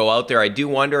and go out there. I do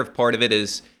wonder if part of it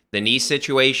is the knee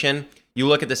situation. You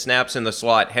look at the snaps in the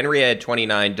slot. Henry had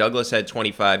 29, Douglas had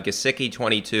 25, Gesicki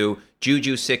 22,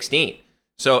 Juju 16.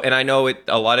 So, and I know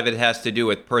a lot of it has to do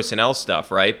with personnel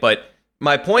stuff, right? But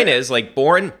my point is, like,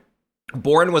 Bourne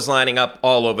was lining up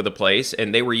all over the place,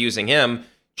 and they were using him.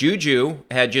 Juju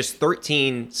had just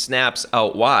 13 snaps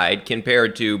out wide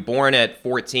compared to Bourne at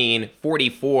 14,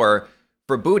 44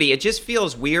 for Booty. It just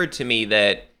feels weird to me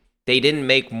that they didn't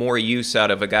make more use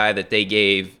out of a guy that they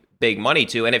gave big money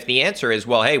to. And if the answer is,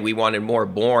 well, hey, we wanted more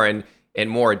Bourne and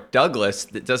more Douglas,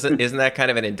 isn't that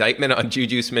kind of an indictment on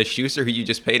Juju Smith-Schuster, who you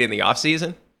just paid in the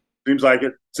offseason? Seems like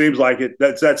it.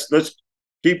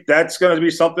 That's going to be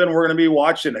something we're going to be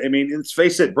watching. I mean, let's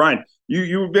face it, Brian,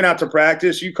 you've been out to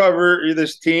practice. You cover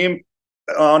this team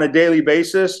on a daily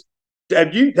basis.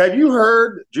 Have you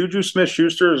heard Juju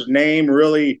Smith-Schuster's name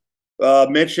really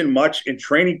mentioned much in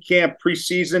training camp,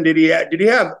 preseason? Did he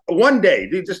have one day?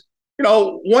 Did he just,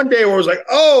 one day where it was like,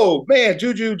 oh man,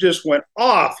 Juju just went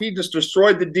off. He just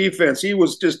destroyed the defense. He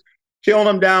was just killing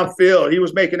them downfield. He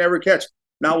was making every catch.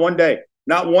 Not one day.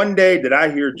 Not one day did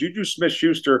I hear Juju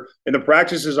Smith-Schuster in the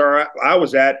practices I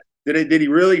was at. Did he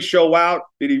really show out?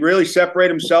 Did he really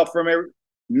separate himself from every?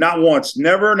 Not once.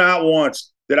 Never, not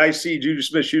once did I see Juju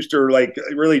Smith-Schuster like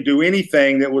really do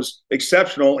anything that was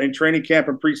exceptional in training camp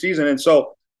and preseason. And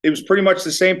so it was pretty much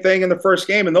the same thing in the first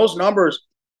game. And those numbers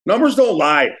don't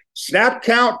lie. Snap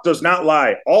count does not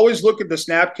lie. Always look at the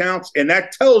snap counts, and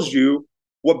that tells you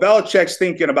what Belichick's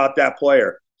thinking about that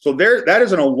player. So that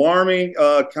is an alarming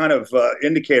kind of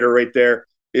indicator right there,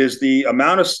 is the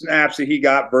amount of snaps that he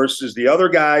got versus the other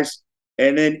guys.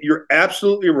 And then you're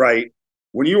absolutely right.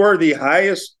 When you are the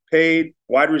highest paid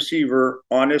wide receiver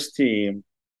on this team,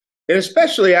 and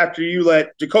especially after you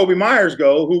let Jacoby Myers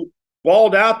go, who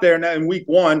balled out there in week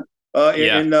one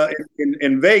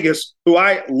in Vegas, who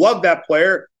I love that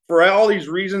player for all these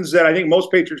reasons that I think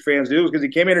most Patriots fans do, because he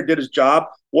came in and did his job,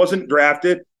 wasn't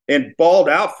drafted, and balled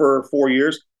out for 4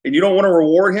 years. And you don't want to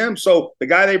reward him. So the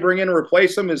guy they bring in to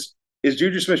replace him is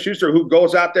Juju Smith-Schuster, who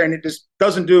goes out there and it just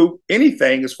doesn't do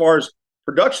anything as far as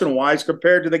production-wise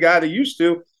compared to the guy that used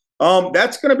to.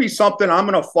 That's going to be something I'm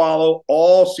going to follow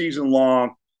all season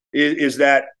long, is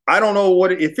that I don't know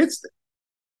if it's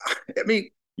 – I mean,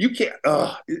 you can't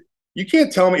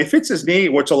tell me if it's his knee,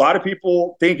 which a lot of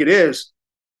people think it is,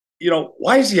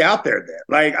 why is he out there then?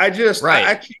 Like, I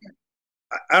can't.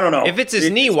 I don't know. If it's his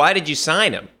knee, why did you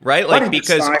sign him? Right?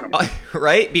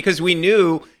 Right? Because we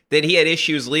knew that he had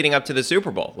issues leading up to the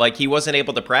Super Bowl. Like, he wasn't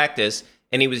able to practice,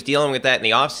 and he was dealing with that in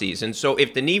the offseason. So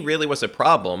if the knee really was a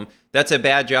problem, that's a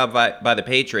bad job by the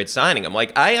Patriots signing him.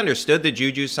 Like, I understood the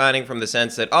Juju signing from the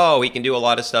sense that, he can do a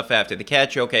lot of stuff after the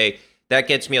catch. Okay, that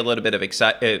gets me a little bit of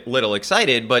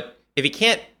excited. But if he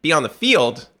can't be on the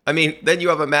field, I mean, then you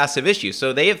have a massive issue.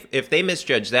 So if they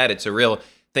misjudge that, it's a real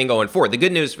thing going forward. The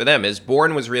good news for them is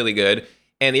Bourne was really good,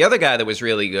 and the other guy that was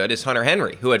really good is Hunter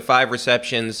Henry, who had 5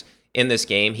 receptions in this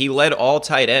game. He led all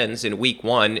tight ends in week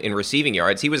 1 in receiving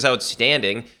yards. He was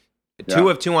outstanding. 2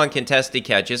 of 2 on contested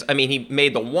catches. I mean, he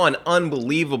made the one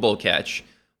unbelievable catch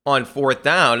on 4th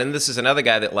down, and this is another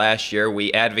guy that last year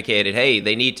we advocated, hey,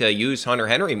 they need to use Hunter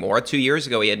Henry more. 2 years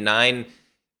ago, he had 9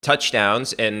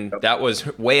 touchdowns, and that was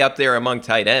way up there among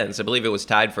tight ends. I believe it was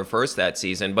tied for first that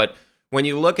season, but when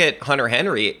you look at Hunter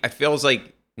Henry, it feels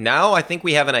like now I think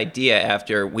we have an idea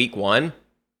after week 1.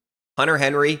 Hunter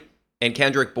Henry and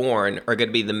Kendrick Bourne are going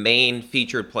to be the main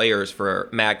featured players for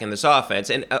Mac in this offense.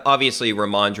 And obviously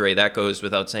Ramondre, that goes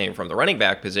without saying from the running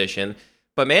back position.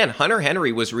 But man, Hunter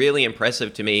Henry was really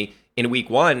impressive to me in week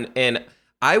 1. And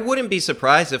I wouldn't be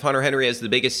surprised if Hunter Henry has the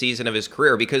biggest season of his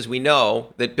career, because we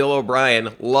know that Bill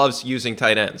O'Brien loves using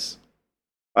tight ends.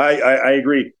 I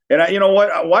agree. And you know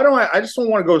what? Why don't I just don't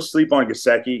want to go sleep on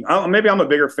Gesicki. Maybe I'm a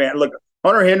bigger fan. Look,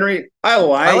 Hunter Henry, I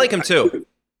like him too.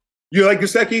 You like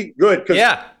Gesicki? Good.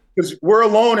 Yeah. Because we're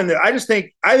alone in there. I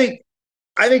think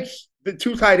the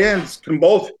two tight ends can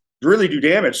both really do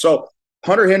damage. So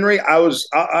Hunter Henry,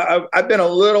 I've been a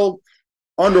little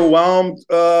underwhelmed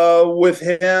with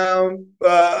him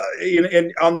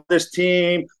on this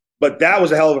team, but that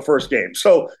was a hell of a first game.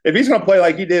 So if he's going to play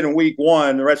like he did in week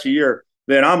 1 the rest of the year,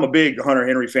 then I'm a big Hunter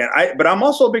Henry fan. But I'm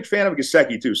also a big fan of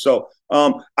Gesicki too. So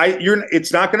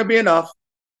it's not going to be enough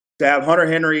to have Hunter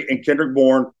Henry and Kendrick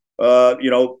Bourne,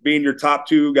 being your top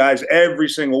 2 guys every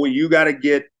single week. You got to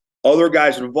get other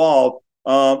guys involved.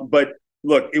 But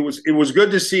look, it was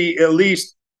good to see at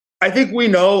least. I think we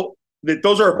know that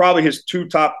those are probably his 2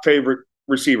 top favorite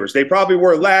receivers. They probably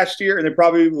were last year, and they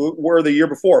probably were the year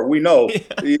before. We know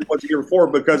it was the year before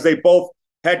because they both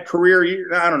had career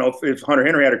year. I don't know if Hunter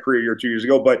Henry had a career year 2 years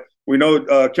ago, but we know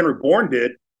Kendrick Bourne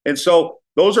did. And so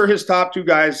those are his top 2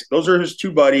 guys. Those are his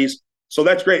 2 buddies. So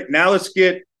that's great. Now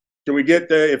can we get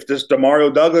if this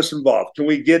Demario Douglas involved? Can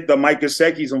we get the Mike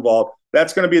Gesicki's involved?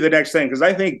 That's going to be the next thing, because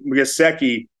I think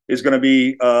Gesicki is going to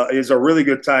be is a really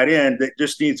good tight end that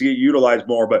just needs to get utilized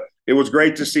more. But it was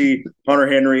great to see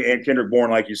Hunter Henry and Kendrick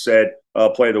Bourne, like you said,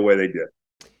 play the way they did.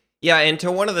 Yeah, and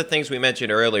to one of the things we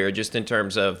mentioned earlier, just in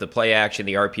terms of the play action,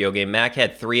 the RPO game, Mac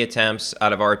had 3 attempts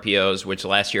out of RPOs, which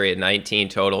last year he had 19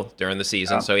 total during the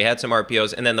season. So he had some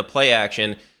RPOs. And then the play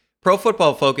action, Pro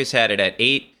Football Focus had it at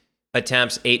 8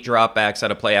 attempts, 8 dropbacks out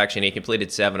of play action. He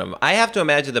completed 7 of them. I have to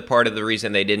imagine that part of the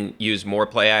reason they didn't use more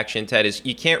play action, Ted, is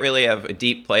you can't really have a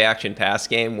deep play action pass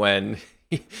game when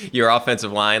your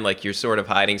offensive line, like, you're sort of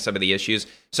hiding some of the issues.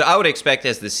 So I would expect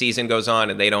as the season goes on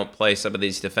and they don't play some of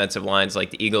these defensive lines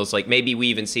like the Eagles, like maybe we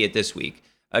even see it this week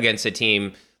against a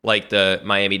team like the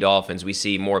Miami Dolphins, we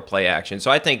see more play action. So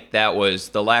I think that was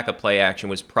the lack of play action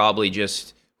was probably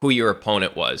just who your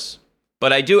opponent was.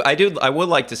 But I would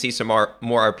like to see some more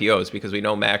RPOs, because we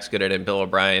know Mac's good at it and Bill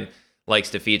O'Brien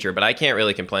likes to feature. But I can't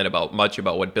really complain about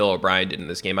what Bill O'Brien did in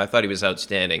this game. I thought he was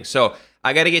outstanding. So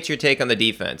I got to get your take on the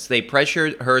defense. They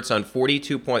pressured Hurts on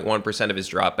 42.1% of his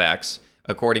dropbacks,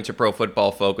 according to Pro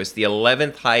Football Focus, the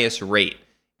 11th highest rate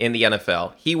in the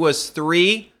NFL. He was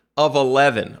 3 of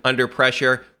 11 under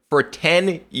pressure for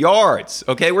 10 yards.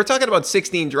 Okay, we're talking about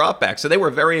 16 dropbacks, so they were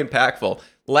very impactful.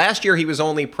 Last year, he was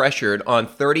only pressured on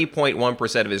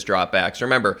 30.1% of his dropbacks.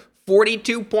 Remember,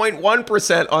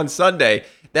 42.1% on Sunday.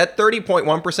 That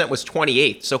 30.1% was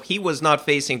 28th, so he was not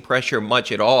facing pressure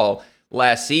much at all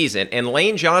last season. And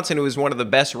Lane Johnson, who was one of the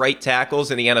best right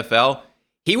tackles in the NFL,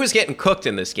 he was getting cooked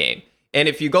in this game. And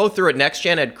if you go through it, Next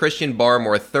Gen had Christian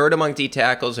Barmore, 3rd among D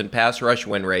tackles in pass rush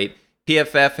win rate.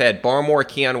 PFF had Barmore,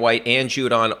 Keon White, and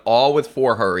Judon all with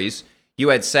 4 hurries. You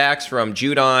had sacks from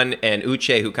Judon and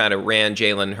Uche, who kind of ran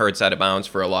Jalen Hurts out of bounds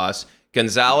for a loss.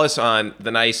 Gonzalez on the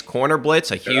nice corner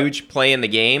blitz, a huge play in the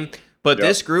game. But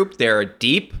this group, they're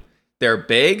deep, they're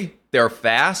big, they're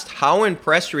fast. How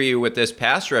impressed were you with this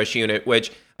pass rush unit,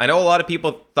 which I know a lot of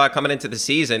people thought coming into the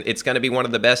season it's going to be one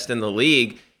of the best in the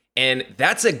league. And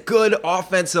that's a good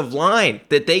offensive line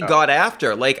that they got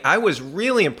after. Like, I was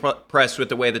really impressed with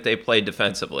the way that they played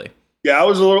defensively. Yeah, I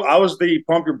was the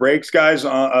pump your brakes guys,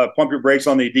 pump your brakes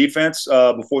on the defense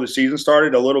before the season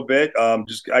started a little bit.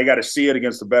 I got to see it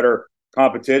against a better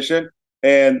competition.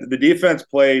 And the defense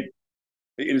played,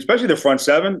 especially the front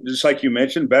 7, just like you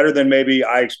mentioned, better than maybe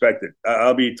I expected.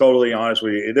 I'll be totally honest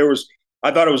with you.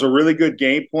 I thought it was a really good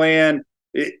game plan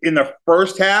in the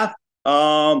first half.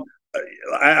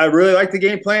 I really liked the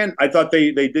game plan. I thought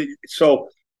they did so.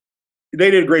 They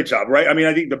did a great job, right? I mean,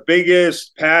 I think the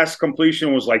biggest pass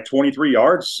completion was like 23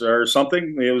 yards or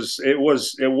something. It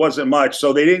wasn't much.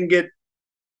 So they didn't get,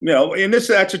 and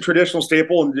that's a traditional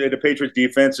staple in the Patriots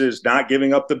defense is not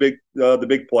giving up the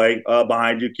big play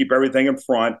behind you, keep everything in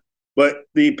front. But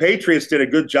the Patriots did a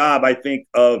good job, I think,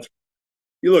 of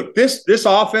look, this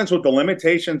offense with the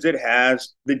limitations it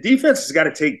has, the defense has got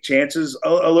to take chances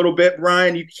a little bit,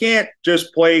 Ryan. You can't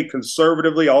just play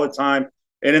conservatively all the time.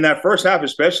 And in that first half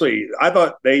especially, I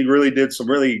thought they really did some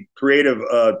really creative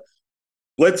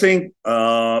blitzing.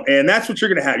 And that's what you're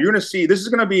going to have. You're going to see this is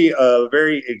going to be a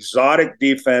very exotic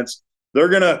defense.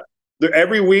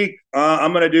 Every week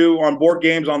I'm going to do on board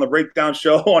games on the breakdown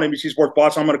show on NBC Sports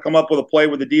Boston, I'm going to come up with a play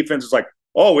with the defense. It's like,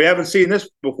 oh, we haven't seen this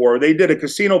before. They did a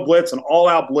casino blitz, an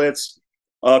all-out blitz.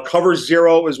 Cover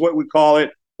zero is what we call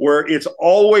it, where it's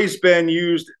always been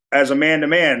used as a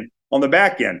man-to-man on the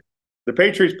back end. The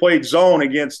Patriots played zone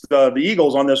against the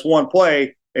Eagles on this one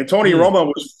play, and Tony Romo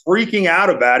was freaking out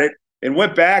about it and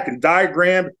went back and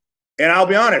diagrammed. And I'll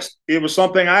be honest, it was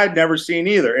something I had never seen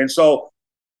either. And so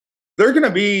they're going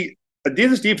to be –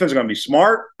 this defense is going to be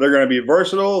smart. They're going to be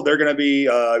versatile. They're going to be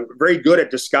very good at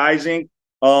disguising.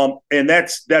 And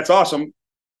that's awesome.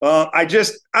 I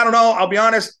don't know. I'll be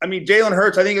honest. I mean, Jalen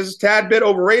Hurts, I think, is a tad bit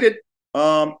overrated,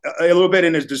 a little bit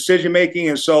in his decision making.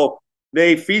 And so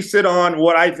they feasted on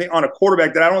what I think on a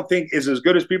quarterback that I don't think is as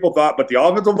good as people thought. But the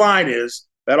offensive line is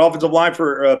that offensive line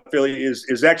for Philly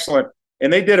is excellent.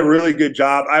 And they did a really good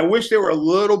job. I wish they were a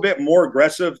little bit more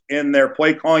aggressive in their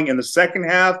play calling in the second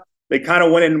half. They kind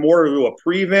of went in more into a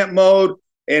prevent mode,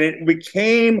 and it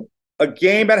became a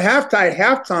game at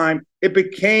halftime. It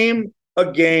became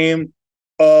a game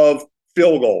of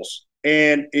field goals.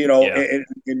 And, you know,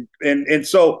 and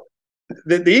so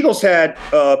the Eagles had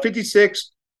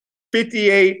 56,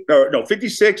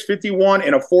 51,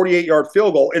 and a 48-yard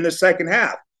field goal in the second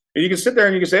half. And you can sit there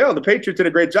and you can say, oh, the Patriots did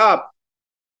a great job.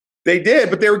 They did,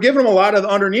 but they were giving them a lot of the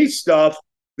underneath stuff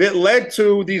that led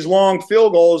to these long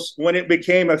field goals when it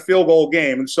became a field goal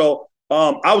game. And so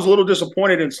I was a little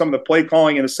disappointed in some of the play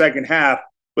calling in the second half.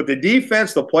 But the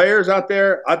defense, the players out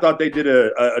there, I thought they did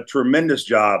a tremendous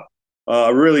job,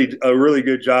 a really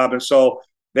good job. And so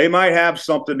they might have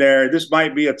something there. This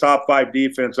might be a top 5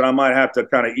 defense, and I might have to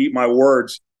kind of eat my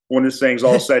words when this thing's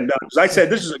all said and done. Because I said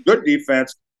this is a good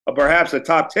defense, perhaps a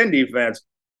top 10 defense.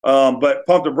 But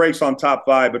pump the brakes on top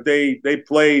 5. But they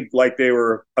played like they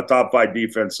were a top 5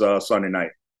 defense Sunday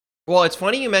night. Well, it's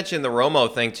funny you mentioned the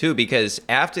Romo thing, too, because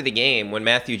after the game, when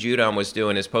Matthew Judon was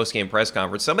doing his post-game press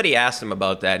conference, somebody asked him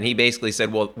about that, and he basically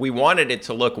said, well, we wanted it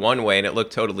to look one way, and it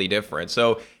looked totally different.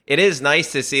 So it is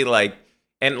nice to see, like,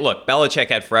 and look, Belichick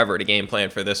had forever to game plan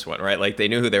for this one, right? Like, they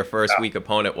knew who their first week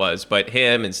opponent was, but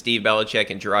him and Steve Belichick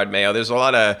and Gerard Mayo, there's a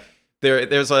lot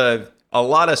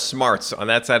of smarts on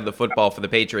that side of the football for the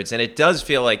Patriots, and it does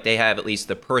feel like they have at least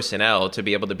the personnel to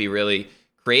be able to be really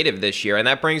creative this year. And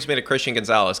that brings me to Christian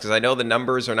Gonzalez, because I know the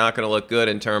numbers are not going to look good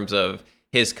in terms of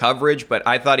his coverage, but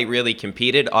I thought he really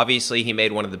competed. Obviously, he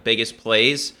made one of the biggest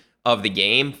plays of the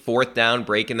game, 4th down,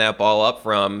 breaking that ball up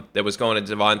that was going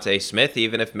to Devontae Smith,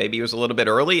 even if maybe he was a little bit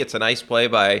early. It's a nice play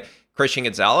by Christian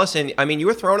Gonzalez. And I mean, you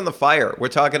were thrown in the fire. We're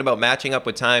talking about matching up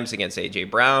with times against A.J.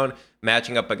 Brown,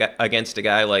 matching up against a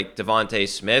guy like Devontae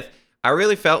Smith. I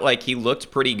really felt like he looked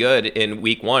pretty good in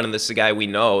week 1, and this is a guy we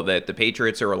know that the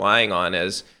Patriots are relying on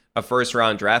as a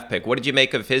first-round draft pick. What did you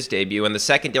make of his debut and the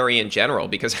secondary in general?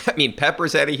 Because, I mean,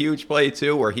 Peppers had a huge play,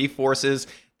 too, where he forces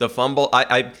the fumble.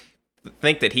 I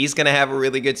think that he's going to have a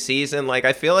really good season. Like,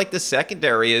 I feel like the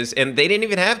secondary is, and they didn't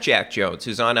even have Jack Jones,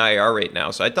 who's on IR right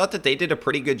now. So I thought that they did a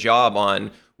pretty good job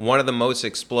on one of the most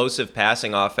explosive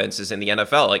passing offenses in the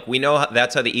NFL. Like, we know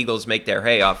that's how the Eagles make their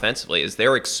hay offensively, is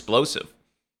they're explosive.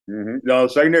 Mm-hmm. No, the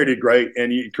secondary did great,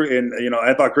 and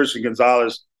I thought Christian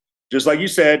Gonzalez, just like you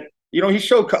said, he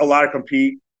showed a lot of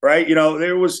compete, right? You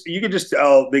could just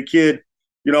tell the kid,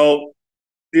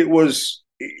 it was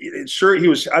sure he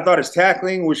was. I thought his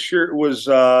tackling was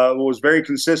very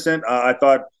consistent. I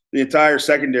thought the entire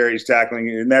secondary's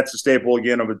tackling, and that's the staple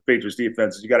again of a Patriots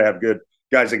defense. You got to have good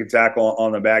guys that can tackle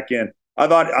on the back end. I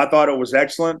thought it was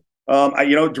excellent.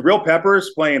 Jabril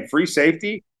Peppers playing free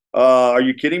safety. Are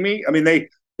you kidding me? I mean, they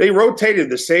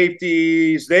rotated the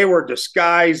safeties. They were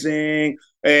disguising,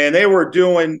 and they were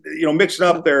doing, mixing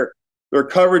up their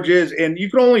coverages. And you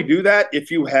can only do that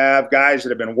if you have guys that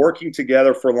have been working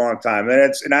together for a long time.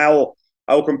 And I will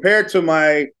compare it to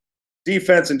my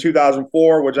defense in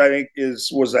 2004, which I think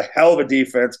was a hell of a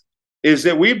defense, is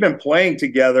that we've been playing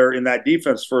together in that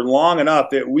defense for long enough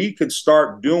that we could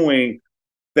start doing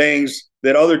things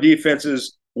that other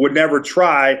defenses would never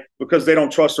try because they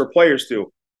don't trust their players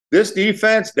to. This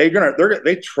defense, they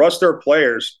trust their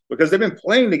players because they've been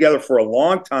playing together for a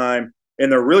long time,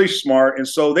 and they're really smart, and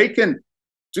so they can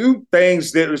do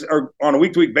things that are on a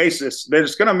week-to-week basis that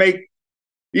is going to make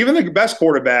even the best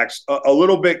quarterbacks a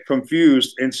little bit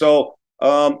confused. And so,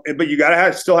 but you got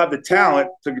to still have the talent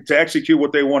to execute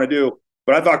what they want to do.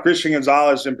 But I thought Christian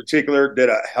Gonzalez in particular did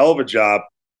a hell of a job,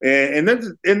 and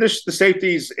then the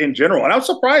safeties in general. And I was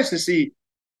surprised to see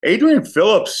Adrian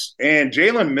Phillips and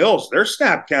Jalen Mills, their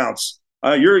snap counts.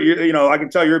 I can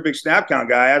tell you're a big snap count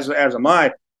guy, as am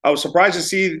I. I was surprised to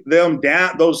see them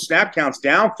down, those snap counts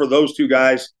down for those two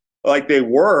guys like they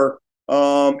were,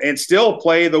 and still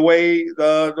play the way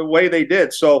they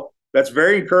did. So that's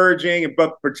very encouraging.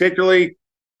 But particularly,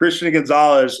 Christian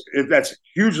Gonzalez, that's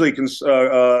hugely,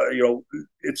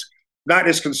 it's not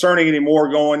as concerning anymore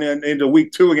going into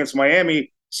week 2 against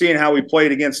Miami, seeing how he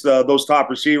played against those top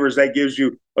receivers. That gives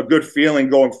you a good feeling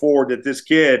going forward that this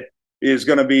kid is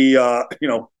going to be,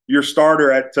 your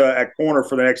starter at corner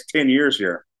for the next 10 years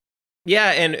here.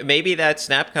 Yeah, and maybe that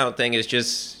snap count thing is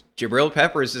just Jabril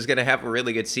Peppers is going to have a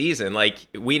really good season. Like,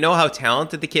 we know how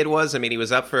talented the kid was. I mean, he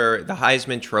was up for the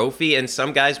Heisman Trophy, and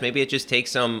some guys, maybe it just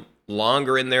takes them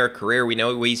longer in their career. We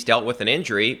know he's dealt with an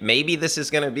injury. Maybe this is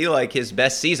going to be like his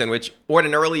best season, which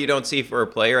ordinarily you don't see for a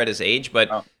player at his age,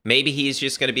 but maybe he's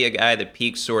just going to be a guy that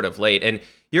peaks sort of late. And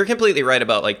you're completely right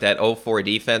about like that 0-4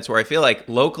 defense, where I feel like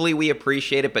locally we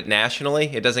appreciate it, but nationally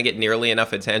it doesn't get nearly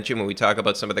enough attention when we talk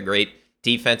about some of the great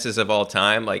defenses of all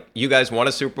time. Like, you guys won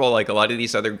a Super Bowl like a lot of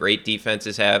these other great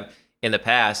defenses have in the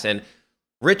past. And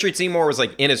Richard Seymour was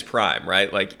like in his prime,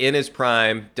 right? Like in his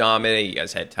prime, dominant. You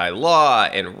guys had Ty Law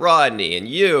and Rodney and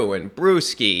you and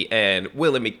Brewski and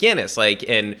Willie McGinnis, like,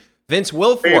 and Vince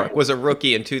Wilfork was a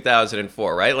rookie in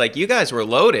 2004, right? Like, you guys were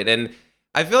loaded. And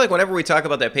I feel like whenever we talk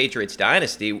about that Patriots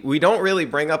dynasty, we don't really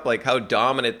bring up like how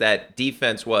dominant that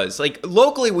defense was. Like,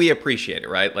 locally we appreciate it,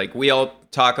 right? Like, we all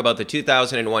talk about the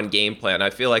 2001 game plan.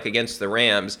 I feel like against the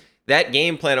Rams, that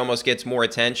game plan almost gets more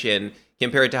attention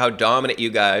compared to how dominant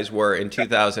you guys were in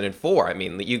 2004. I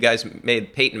mean, you guys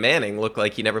made Peyton Manning look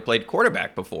like he never played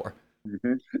quarterback before.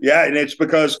 Mm-hmm. Yeah, and it's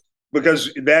because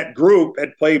that group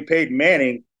had played Peyton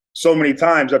Manning so many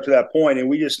times up to that point, and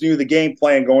we just knew the game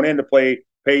plan going in to play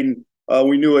Peyton.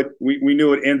 We knew it. We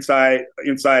knew it inside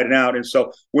and out. And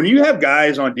so when you have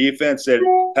guys on defense that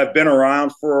have been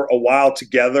around for a while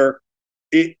together,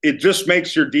 it just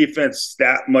makes your defense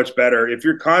that much better. If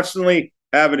you're constantly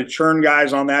having to churn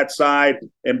guys on that side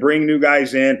and bring new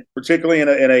guys in, particularly in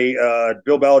a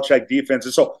Bill Belichick defense.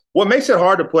 And so what makes it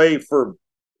hard to play for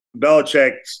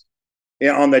Belichick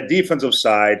on the defensive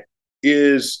side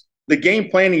is the game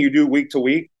planning you do week to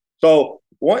week. So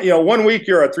one week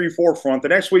you're a 3-4 front. The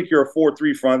next week you're a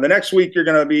 4-3 front. The next week you're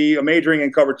going to be majoring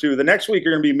in cover 2. The next week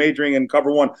you're going to be majoring in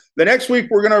cover 1. The next week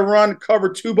we're going to run cover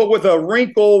 2, but with a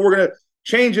wrinkle. We're going to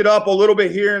change it up a little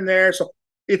bit here and there. So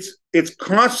it's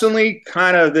constantly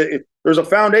kind of there's a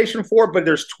foundation for it, but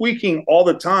there's tweaking all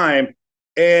the time,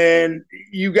 and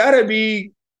you got to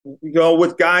be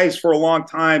with guys for a long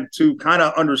time to kind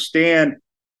of understand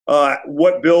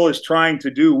what Bill is trying to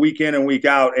do week in and week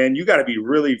out, and you got to be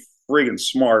really friggin'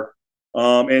 smart.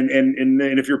 And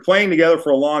if you're playing together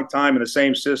for a long time in the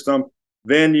same system,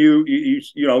 then you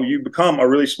become a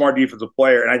really smart defensive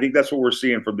player, and I think that's what we're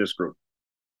seeing from this group.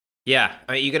 Yeah,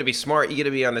 I mean, you got to be smart. You got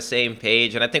to be on the same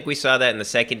page. And I think we saw that in the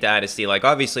second dynasty. Like,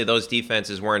 obviously, those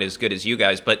defenses weren't as good as you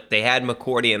guys, but they had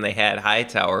McCourty and they had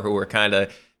Hightower, who were kind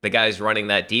of the guys running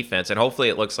that defense. And hopefully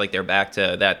it looks like they're back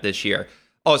to that this year.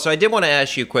 Oh, so I did want to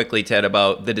ask you quickly, Ted,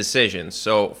 about the decisions.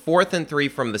 So 4th and 3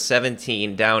 from the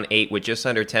 17, down 8 with just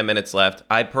under 10 minutes left.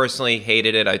 I personally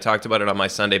hated it. I talked about it on my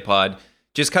Sunday pod.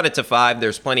 Just cut it to 5.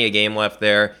 There's plenty of game left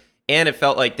there. And it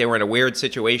felt like they were in a weird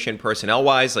situation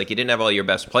personnel-wise. Like, you didn't have all your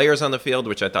best players on the field,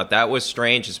 which I thought that was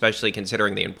strange, especially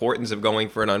considering the importance of going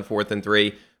for it on 4th and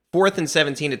 3. 4th and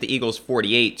 17 at the Eagles'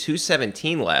 48,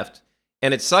 2:17 left.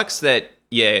 And it sucks that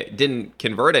you didn't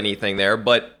convert anything there,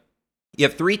 but you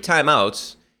have 3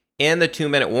 timeouts and the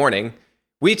 2-minute warning.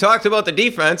 We talked about the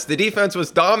defense. The defense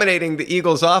was dominating the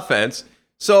Eagles' offense.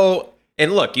 So,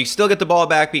 and look, you still get the ball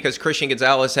back because Christian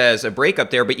Gonzalez has a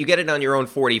breakup there, but you get it on your own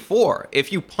 44.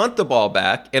 If you punt the ball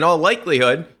back, in all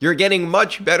likelihood, you're getting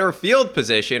much better field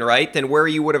position, right, than where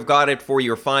you would have got it for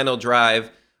your final drive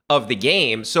of the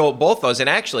game. So both those, and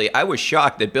actually, I was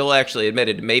shocked that Bill actually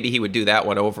admitted maybe he would do that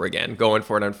one over again, going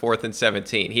for it on 4th and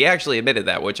 17. He actually admitted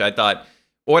that, which I thought,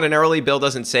 ordinarily, Bill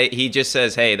doesn't say, he just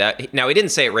says, hey, that. Now, he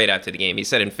didn't say it right after the game. He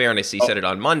said, in fairness, he said it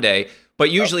on Monday. But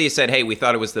usually he said, hey, we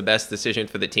thought it was the best decision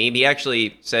for the team. He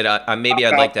actually said, maybe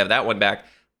I'd like to have that one back.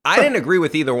 I didn't agree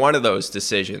with either one of those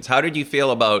decisions. How did you feel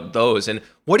about those? And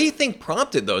what do you think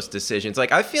prompted those decisions?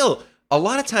 Like, I feel a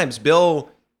lot of times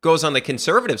Bill goes on the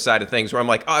conservative side of things where I'm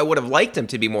like, oh, I would have liked him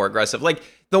to be more aggressive. Like,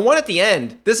 the one at the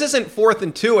end, this isn't 4th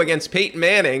and 2 against Peyton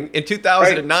Manning in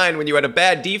 2009 when you had a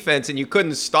bad defense and you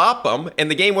couldn't stop them, and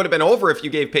the game would have been over if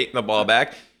you gave Peyton the ball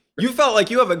back. You felt like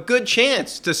you have a good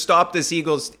chance to stop this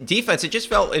Eagles defense. It just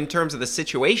felt, in terms of the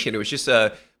situation, it was just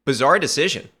a bizarre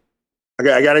decision.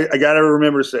 Okay, I gotta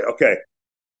remember to say, okay,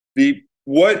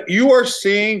 what you are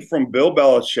seeing from Bill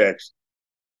Belichick,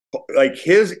 like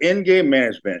his in-game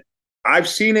management, I've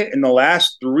seen it in the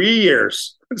last 3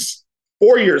 years,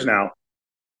 4 years now.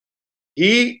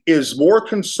 He is more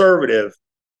conservative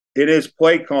in his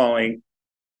play calling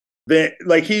than,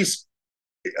 like,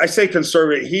 I say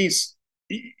conservative.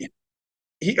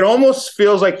 it almost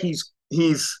feels like he's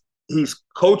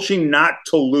coaching not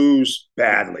to lose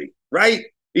badly, right?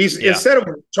 Instead of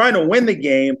trying to win the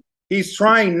game, he's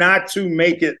trying not to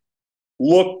make it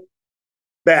look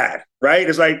bad, right?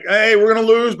 It's like, hey, we're going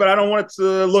to lose, but I don't want it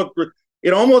to look.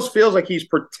 It almost feels like he's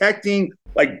protecting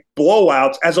like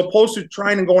blowouts as opposed to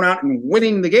trying and going out and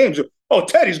winning the games. Oh,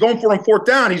 Ted, he's going for him 4th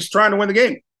down. He's trying to win the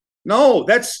game. No,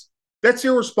 that's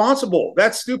irresponsible.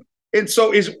 That's stupid. And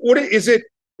so it's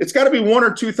got to be one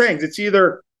or two things. It's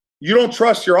either you don't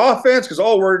trust your offense because,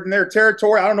 we're in their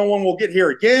territory. I don't know when we'll get here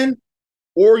again.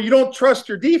 Or you don't trust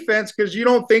your defense because you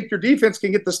don't think your defense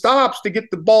can get the stops to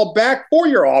get the ball back for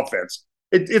your offense.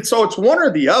 So it's one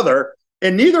or the other.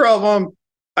 And neither of them,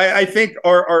 I think,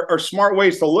 are smart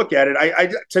ways to look at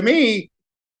it. To me,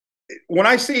 when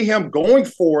I see him going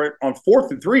for it on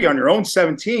 4th and 3 on your own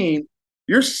 17,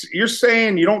 you're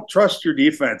saying you don't trust your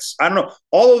defense. I don't know.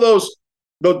 All of those,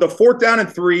 the 4th down and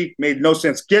 3 made no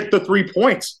sense. Get the 3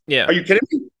 points. Yeah. Are you kidding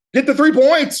me? Get the 3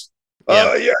 points.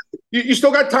 Yeah. You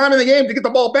still got time in the game to get the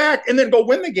ball back and then go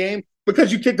win the game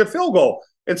because you kicked a field goal.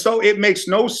 And so it makes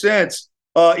no sense,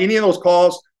 any of those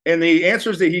calls. And the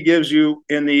answers that he gives you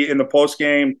in the post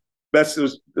game, best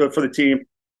was for the team.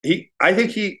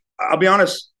 I'll be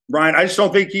honest, Brian, I just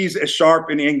don't think he's as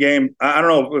sharp in the end game. I don't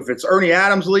know if it's Ernie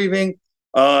Adams leaving.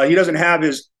 He doesn't have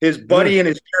his buddy in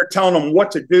his ear telling him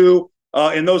what to do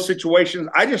in those situations.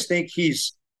 I just think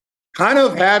he's kind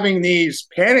of having these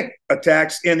panic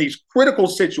attacks in these critical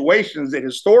situations that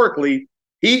historically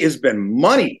he has been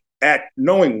money at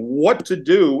knowing what to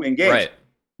do in games. Right.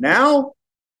 Now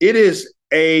it is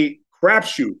a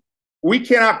crapshoot. We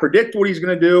cannot predict what he's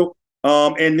going to do.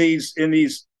 And these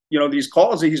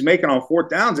calls that he's making on 4th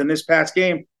downs in this past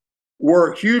game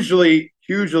were hugely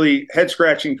head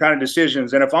scratching kind of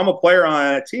decisions. And if I'm a player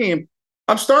on that team,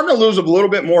 I'm starting to lose a little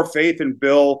bit more faith in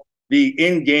Bill, the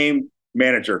in-game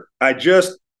manager. I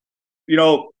just,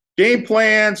 game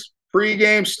plans,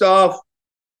 pre-game stuff,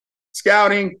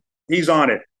 scouting, he's on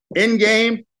it.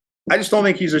 In-game, I just don't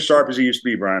think he's as sharp as he used to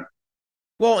be, Brian.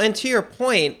 Well, and to your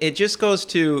point, it just goes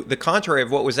to the contrary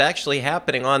of what was actually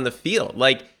happening on the field.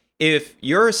 Like, if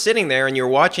you're sitting there and you're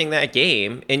watching that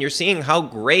game and you're seeing how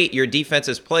great your defense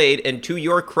has played, and to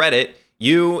your credit,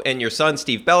 you and your son,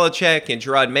 Steve Belichick, and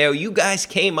Gerard Mayo, you guys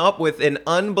came up with an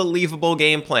unbelievable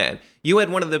game plan. You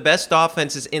had one of the best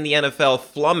offenses in the NFL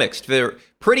flummoxed for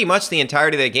pretty much the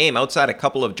entirety of the game outside a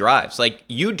couple of drives. Like,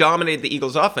 you dominated the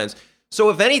Eagles' offense.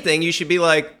 So if anything, you should be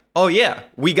like, oh, yeah,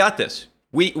 we got this.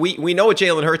 We know what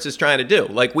Jalen Hurts is trying to do.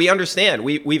 Like, we understand.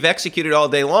 We've executed all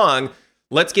day long.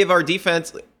 Let's put our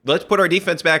defense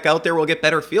back out there. We'll get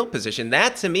better field position.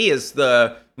 That, to me, is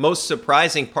the most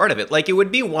surprising part of it. Like, it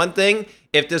would be one thing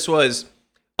if this was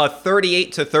a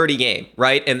 38-30 game,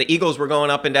 right? And the Eagles were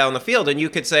going up and down the field, and you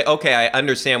could say, okay, I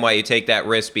understand why you take that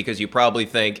risk because you probably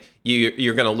think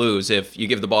you're going to lose if you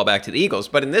give the ball back to the Eagles.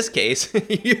 But in this case,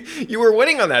 you were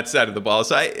winning on that side of the ball.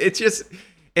 So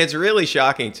it's really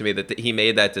shocking to me that he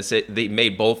made that decision. They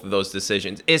made both of those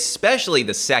decisions, especially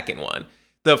the second one.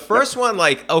 The first one,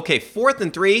 like, okay, 4th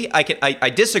and 3, I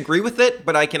disagree with it,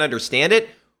 but I can understand it.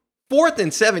 4th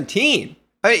and 17.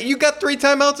 You got 3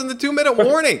 timeouts in the 2-minute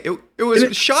warning. It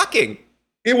was shocking.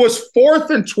 It was 4th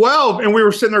and 12, and we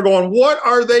were sitting there going, what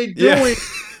are they doing? Yeah.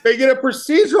 They get a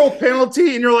procedural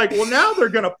penalty, and you're like, well, now they're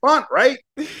going to punt, right?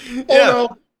 Yeah. Oh,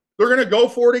 no, they're going to go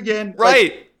for it again.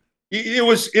 Right.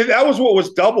 Like, that was what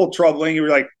was double troubling. You were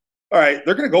like, all right,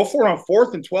 they're going to go for it on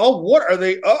 4th and 12? What are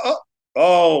they?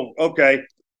 Oh, okay.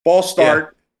 Ball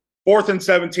start. Yeah. 4th and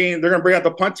 17. They're going to bring out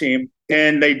the punt team,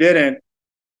 and they didn't.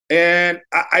 And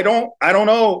I don't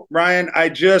know, Ryan.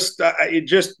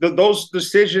 Those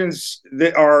decisions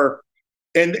that are,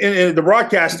 and the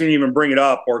broadcast didn't even bring it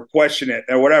up or question it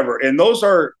or whatever. And those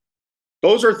are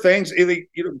things.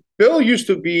 Bill used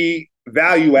to be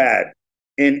value add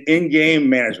in game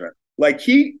management. Like,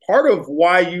 part of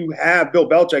why you have Bill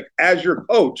Belichick as your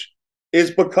coach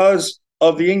is because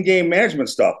of the in-game management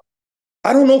stuff.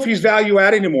 I don't know if he's value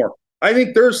add anymore. I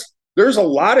think there's a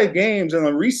lot of games in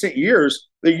the recent years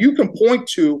that you can point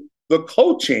to the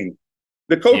coaching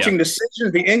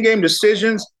decisions, the in-game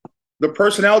decisions, the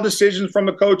personnel decisions from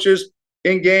the coaches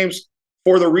in games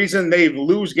for the reason they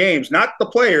lose games, not the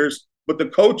players, but the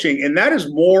coaching. And that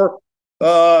is more,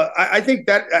 I think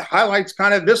that highlights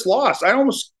kind of this loss.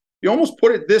 You almost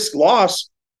put this loss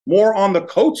more on the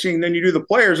coaching than you do the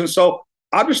players. And so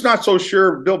I'm just not so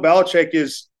sure Bill Belichick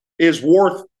is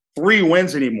worth 3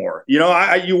 wins anymore.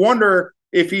 You wonder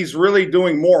if he's really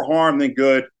doing more harm than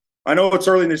good. I know it's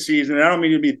early in the season, and I don't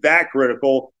mean to be that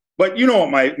critical, but you know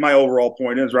what my overall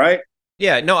point is, right?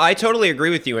 Yeah, no, I totally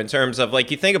agree with you in terms of,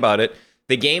 like, you think about it,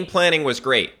 the game planning was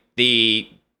great.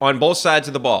 On both sides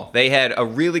of the ball, they had a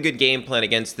really good game plan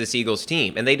against this Eagles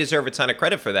team, and they deserve a ton of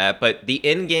credit for that. But the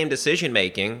in-game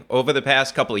decision-making over the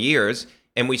past couple of years,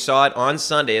 and we saw it on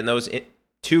Sunday in those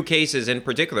two cases in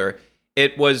particular,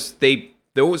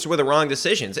 those were the wrong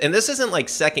decisions. And this isn't like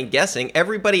second-guessing.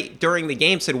 Everybody during the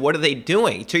game said, what are they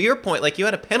doing? To your point, like you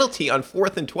had a penalty on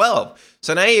 4th and 12.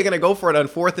 So now you're going to go for it on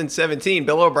 4th and 17.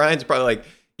 Bill O'Brien's probably like,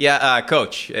 yeah,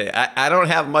 Coach, I don't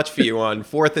have much for you on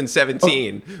 4th and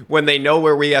 17 when they know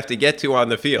where we have to get to on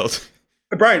the field.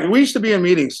 Brian, we used to be in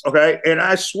meetings, okay? And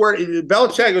I swear,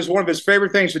 Belichick was one of his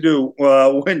favorite things to do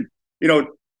when,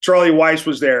 Charlie Weiss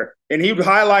was there. And he would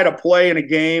highlight a play in a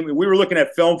game. And we were looking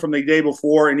at film from the day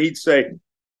before, and he'd say,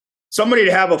 somebody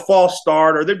to have a false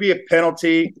start or there'd be a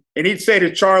penalty. And he'd say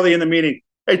to Charlie in the meeting,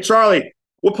 hey, Charlie,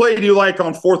 what play do you like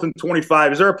on 4th and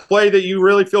 25? Is there a play that you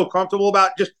really feel comfortable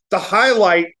about? Just to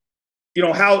highlight,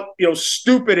 how,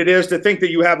 stupid it is to think that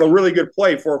you have a really good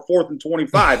play for a 4th and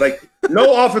 25. Like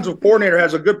no offensive coordinator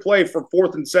has a good play for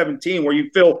 4th and 17 where you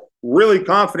feel really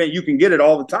confident you can get it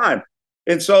all the time.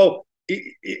 And so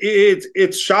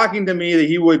it's shocking to me that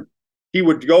he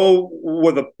would go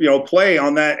with a play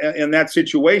on that in that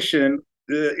situation.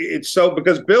 It's so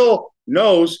because Bill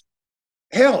knows,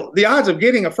 hell, the odds of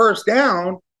getting a first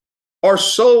down are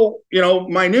so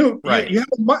minute. Right.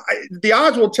 The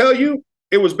odds will tell you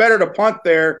it was better to punt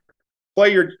there,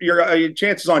 play your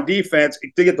chances on defense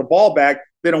to get the ball back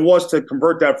than it was to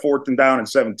convert that 4th and down and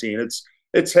 17.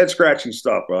 It's head scratching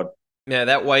stuff, bud. Yeah,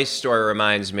 that Weiss story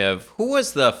reminds me of who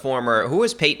was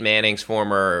Peyton Manning's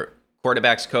former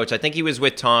quarterback's coach? I think he was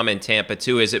with Tom in Tampa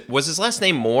too. Was his last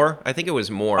name Moore? I think it was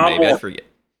Moore. Maybe I forget.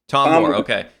 Tom Moore.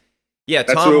 Okay. Yeah,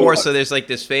 Tom Moore. So there's like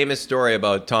this famous story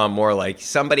about Tom Moore. Like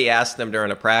somebody asked him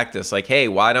during a practice, like, "Hey,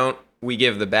 why don't we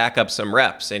give the backup some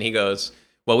reps?" And he goes,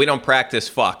 "Well, we don't practice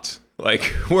fucked.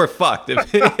 Like we're fucked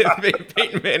if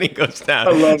Peyton Manning goes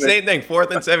down." Same thing,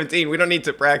 4th and 17. We don't need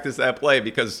to practice that play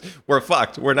because we're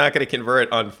fucked. We're not going to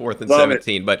convert on 4th and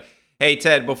 17. But hey,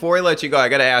 Ted, before we let you go, I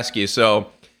got to ask you.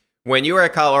 So when you were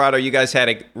at Colorado, you guys had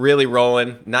it really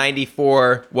rolling.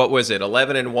 94. What was it?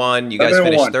 11-1. You guys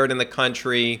finished 3rd in the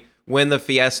country. Win the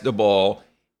Fiesta Bowl.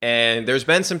 And there's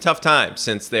been some tough times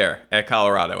since there at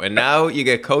Colorado. And now you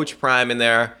get Coach Prime in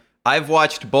there. I've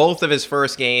watched both of his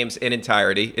first games in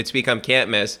entirety. It's become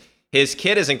can't miss. His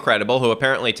kid is incredible, who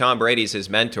apparently Tom Brady's his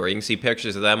mentor. You can see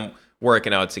pictures of them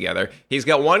working out together. He's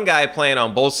got one guy playing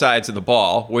on both sides of the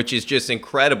ball, which is just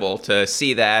incredible to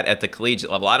see that at the collegiate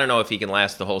level. I don't know if he can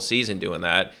last the whole season doing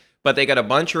that, but they got a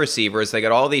bunch of receivers. They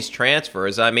got all these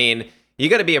transfers. I mean, you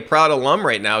got to be a proud alum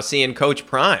right now seeing Coach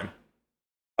Prime.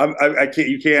 I can't.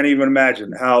 You can't even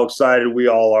imagine how excited we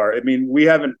all are. I mean, we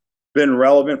haven't been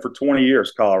relevant for 20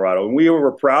 years, Colorado. And we were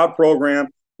a proud program.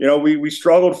 We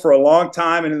struggled for a long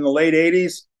time, and in the late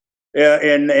 80s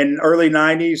and early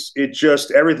 90s, it just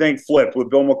everything flipped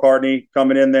with Bill McCartney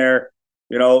coming in there.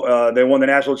 They won the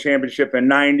national championship in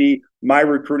 90. My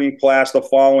recruiting class, the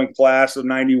following class of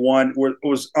 91,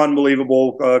 was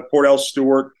unbelievable. Cordell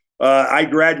Stewart. When I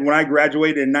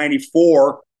graduated in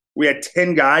 94, we had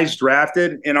 10 guys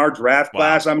drafted in our draft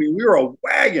class. I mean, we were a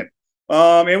wagon.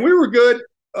 And we were good.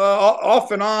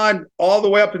 Off and on all the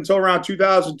way up until around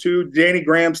 2002, Danny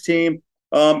Graham's team.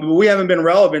 We haven't been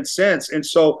relevant since. And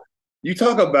so you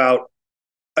talk about,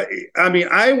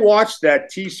 I watched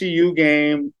that TCU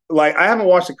game. Like I haven't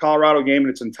watched a Colorado game in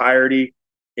its entirety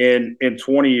in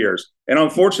 20 years. And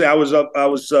unfortunately I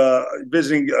was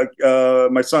visiting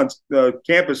my son's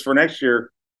campus for next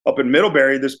year up in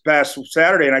Middlebury this past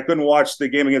Saturday, and I couldn't watch the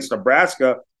game against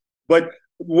Nebraska. But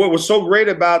what was so great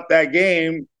about that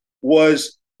game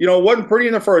was, it wasn't pretty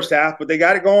in the first half, but they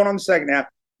got it going on the second half.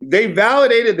 They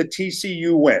validated the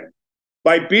TCU win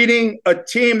by beating a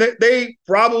team that they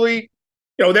probably,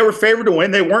 they were favored to win.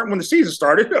 They weren't when the season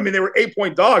started. I mean, they were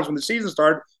 8-point dogs when the season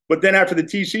started. But then after the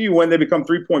TCU win, they become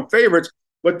 3-point favorites.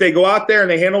 But they go out there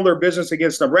and they handle their business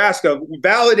against Nebraska,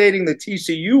 validating the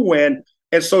TCU win.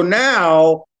 And so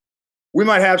now we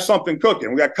might have something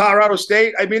cooking. We got Colorado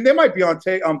State. I mean, they might be on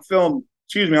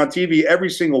TV every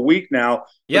single week now.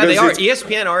 Yeah, they are.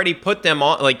 ESPN already put them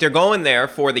on. Like, they're going there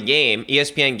for the game.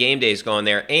 ESPN Game Day is going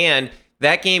there. And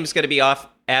that game's going to be off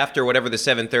after whatever the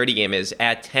 7:30 game is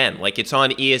at 10. Like, it's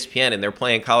on ESPN, and they're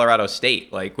playing Colorado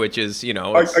State, like, which is,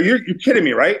 Are you kidding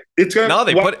me, right? No,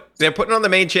 they're putting it on the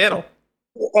main channel.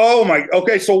 Oh, my.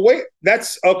 Okay, so wait.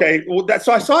 That's – okay. Well,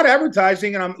 so I saw it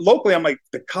advertising, and I'm like,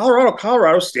 the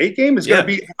Colorado State game is going to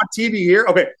be on TV here?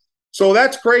 Okay. So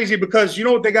that's crazy because you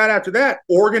know what they got after that?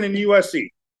 Oregon and USC.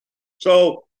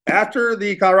 So after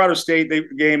the Colorado State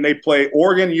game, they play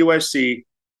Oregon, USC.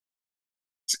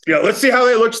 Let's see how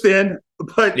they looks then.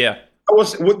 But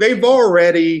They've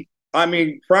already. I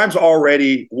mean, Prime's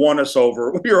already won us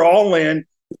over. We're all in,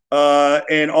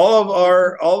 and all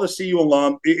the CU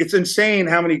alum. It's insane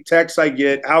how many texts I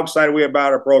get. How excited we are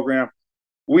about our program.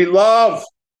 We love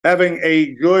having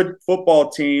a good football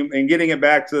team and getting it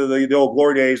back to the old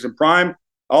glory days. And Prime,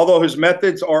 although his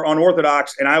methods are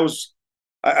unorthodox, and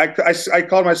I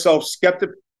called myself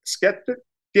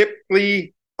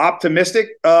skeptically optimistic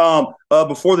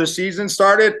before the season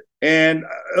started. And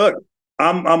look,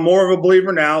 I'm more of a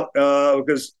believer now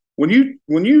because when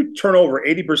you turn over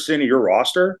 80% of your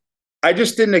roster, I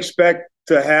just didn't expect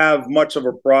to have much of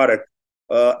a product.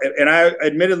 And I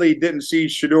admittedly didn't see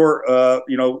Shedeur,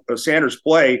 Sanders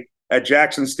play at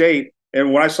Jackson State.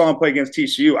 And when I saw him play against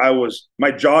TCU,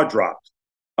 my jaw dropped.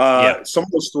 Some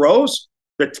of those throws,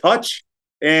 the touch,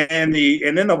 and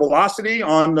then the velocity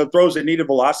on the throws that needed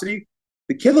velocity.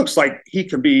 The kid looks like he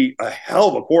could be a hell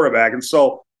of a quarterback. And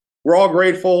so we're all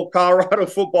grateful Colorado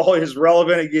football is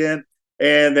relevant again,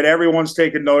 and that everyone's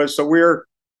taking notice. So we're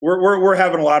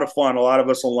having a lot of fun. A lot of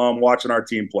us alum watching our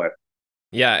team play.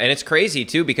 Yeah, and it's crazy,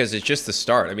 too, because it's just the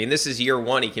start. I mean, this is year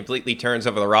one. He completely turns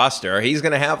over the roster. He's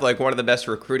going to have, like, one of the best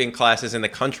recruiting classes in the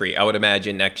country, I would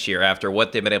imagine, next year after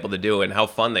what they've been able to do and how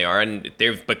fun they are. And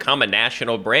they've become a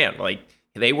national brand. Like,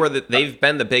 they've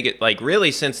been the biggest, like,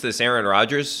 really since this Aaron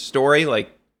Rodgers story, like,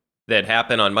 that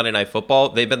happened on Monday Night Football,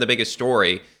 they've been the biggest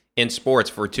story in sports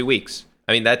for 2 weeks.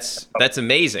 I mean, that's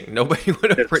amazing. Nobody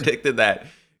would have predicted that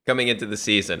coming into the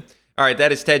season. All right,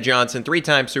 that is Ted Johnson,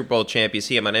 3-time Super Bowl champ. You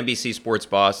see him on NBC Sports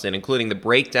Boston, including The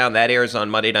Breakdown. That airs on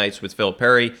Monday nights with Phil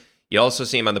Perry. You also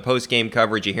see him on the post-game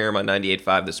coverage. You hear him on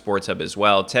 98.5 The Sports Hub as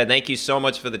well. Ted, thank you so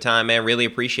much for the time, man. Really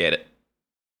appreciate it.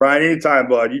 Brian, anytime,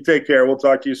 bud. You take care. We'll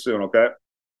talk to you soon, okay?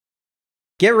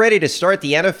 Get ready to start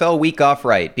the NFL week off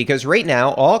right, because right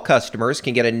now, all customers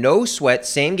can get a no-sweat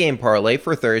same-game parlay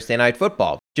for Thursday Night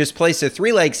Football. Just place a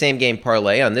 3-leg same-game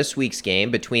parlay on this week's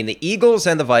game between the Eagles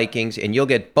and the Vikings, and you'll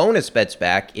get bonus bets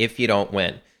back if you don't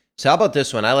win. So how about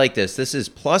this one? I like this. This is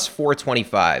plus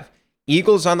 425.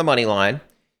 Eagles on the money line,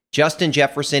 Justin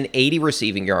Jefferson, 80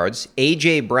 receiving yards,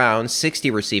 A.J. Brown, 60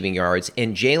 receiving yards,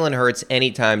 and Jalen Hurts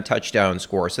anytime touchdown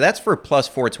score. So that's for plus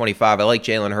 425. I like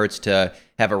Jalen Hurts to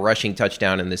have a rushing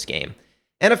touchdown in this game.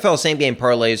 NFL same-game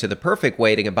parlays are the perfect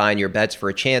way to combine your bets for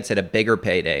a chance at a bigger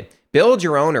payday. Build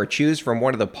your own or choose from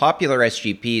one of the popular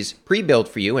SGPs pre-built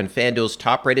for you in FanDuel's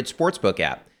top-rated sportsbook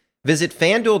app. Visit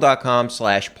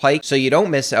FanDuel.com/Pike so you don't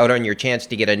miss out on your chance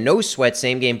to get a no-sweat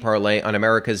same-game parlay on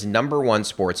America's #1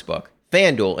 sportsbook.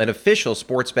 FanDuel, an official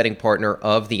sports betting partner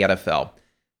of the NFL.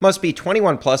 Must be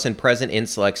 21 plus and present in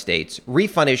select states.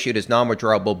 Refund issued as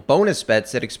non-withdrawable bonus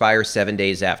bets that expire 7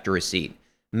 days after receipt.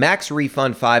 Max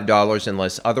refund $5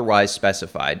 unless otherwise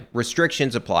specified.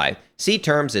 Restrictions apply. See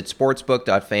terms at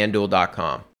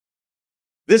sportsbook.fanduel.com.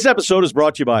 This episode is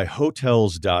brought to you by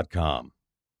Hotels.com.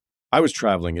 I was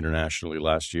traveling internationally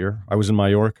last year. I was in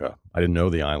Mallorca. I didn't know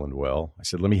the island well. I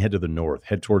said, let me head to the north,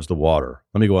 head towards the water.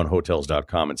 Let me go on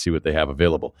Hotels.com and see what they have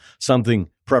available. Something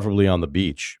preferably on the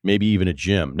beach, maybe even a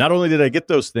gym. Not only did I get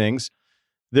those things,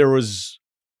 there was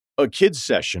a kids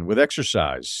session with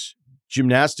exercise,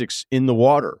 gymnastics in the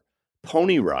water,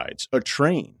 pony rides, a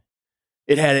train.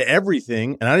 It had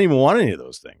everything, and I didn't even want any of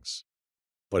those things.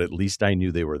 But at least I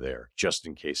knew they were there, just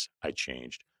in case I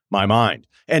changed my mind.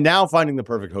 And now finding the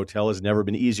perfect hotel has never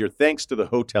been easier thanks to the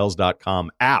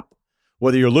Hotels.com app.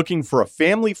 Whether you're looking for a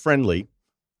family-friendly,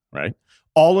 right,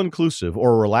 all-inclusive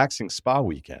or a relaxing spa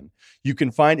weekend, you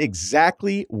can find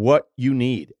exactly what you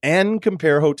need and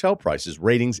compare hotel prices,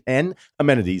 ratings, and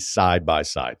amenities side by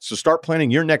side. So start planning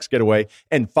your next getaway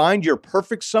and find your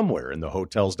perfect somewhere in the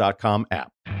Hotels.com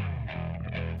app.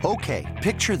 Okay,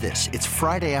 picture this. It's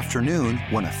Friday afternoon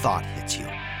when a thought hits you.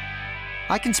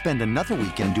 I can spend another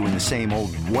weekend doing the same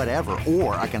old whatever,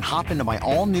 or I can hop into my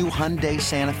all-new Hyundai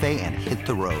Santa Fe and hit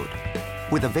the road.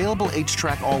 With available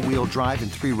H-Track all-wheel drive and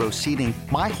 3-row seating,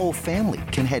 my whole family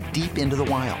can head deep into the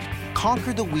wild.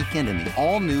 Conquer the weekend in the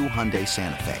all-new Hyundai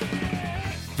Santa Fe.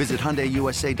 Visit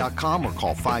HyundaiUSA.com or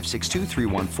call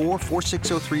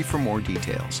 562-314-4603 for more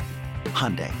details.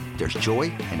 Hyundai, there's joy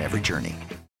in every journey.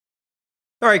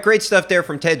 All right, great stuff there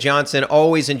from Ted Johnson.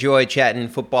 Always enjoy chatting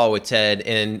football with Ted.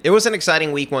 And it was an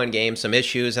exciting week one game, some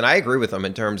issues, and I agree with him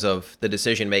in terms of the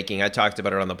decision-making. I talked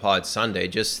about it on the pod Sunday,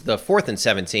 just the 4th and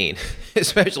 17,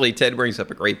 especially Ted brings up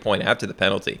a great point after the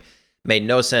penalty. Made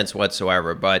no sense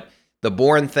whatsoever, but the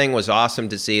Bourne thing was awesome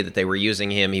to see that they were using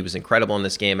him. He was incredible in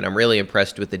this game, and I'm really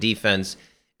impressed with the defense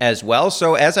as well.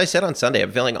 So as I said on Sunday,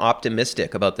 I'm feeling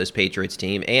optimistic about this Patriots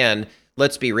team, and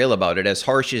let's be real about it. As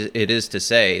harsh as it is to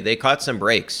say, they caught some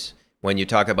breaks when you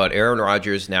talk about Aaron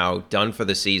Rodgers now done for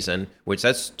the season, which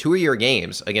that's 2 of your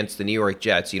games against the New York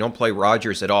Jets. You don't play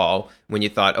Rodgers at all when you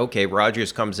thought, okay,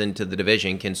 Rodgers comes into the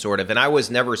division, can sort of, and I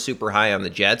was never super high on the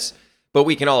Jets, but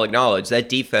we can all acknowledge that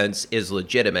defense is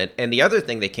legitimate. And the other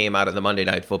thing that came out of the Monday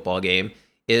Night Football game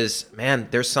is, man,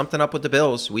 there's something up with the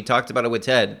Bills. We talked about it with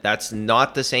Ted. That's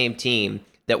not the same team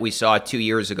that we saw 2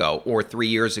 years ago or 3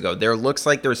 years ago. There looks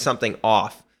like there's something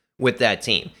off with that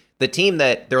team. The team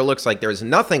that there looks like there's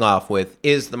nothing off with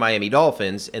is the Miami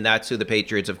Dolphins, and that's who the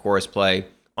Patriots, of course, play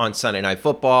on Sunday Night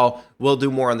Football. We'll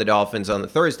do more on the Dolphins on the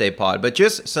Thursday pod, but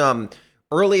just some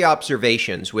early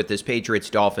observations with this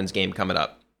Patriots-Dolphins game coming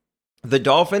up. The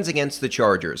Dolphins against the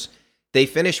Chargers, they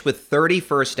finished with 30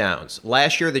 first downs.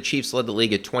 Last year, the Chiefs led the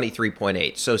league at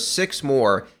 23.8, so 6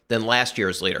 more than last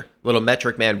year's leader. Little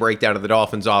metric man breakdown of the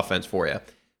Dolphins offense for you.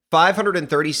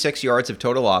 536 yards of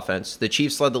total offense. The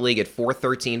Chiefs led the league at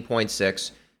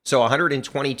 413.6, so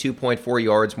 122.4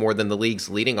 yards more than the league's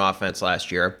leading offense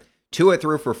last year. Tua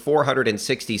threw for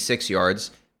 466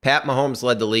 yards. Pat Mahomes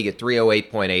led the league at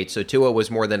 308.8, so Tua was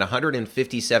more than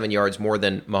 157 yards more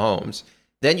than Mahomes.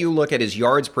 Then you look at his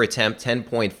yards per attempt,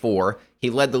 10.4. He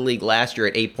led the league last year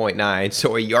at 8.9,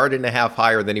 so a yard and a half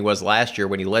higher than he was last year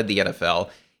when he led the NFL.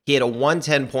 He had a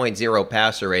 110.0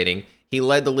 passer rating. He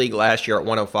led the league last year at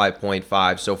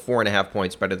 105.5, so 4.5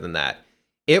 points better than that.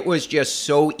 It was just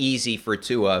so easy for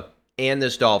Tua and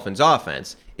this Dolphins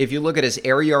offense. If you look at his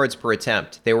air yards per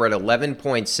attempt, they were at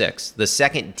 11.6, the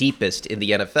second deepest in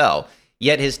the NFL.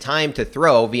 Yet his time to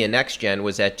throw via Next Gen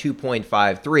was at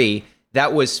 2.53.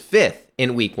 That was 5th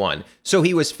in week 1. So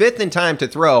he was 5th in time to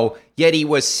throw, yet he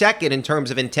was 2nd in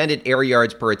terms of intended air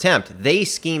yards per attempt. They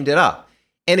schemed it up.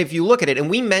 And if you look at it, and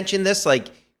we mentioned this,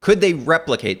 like, could they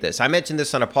replicate this? I mentioned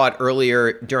this on a pod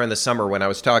earlier during the summer when I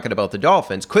was talking about the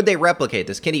Dolphins. Could they replicate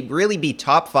this? Can he really be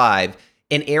top 5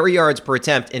 in air yards per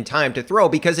attempt in time to throw?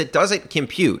 Because it doesn't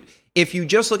compute. If you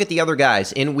just look at the other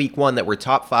guys in week 1 that were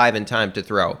top 5 in time to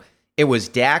throw, it was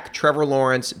Dak, Trevor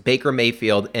Lawrence, Baker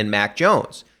Mayfield, and Mac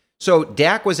Jones. So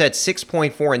Dak was at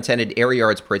 6.4 intended air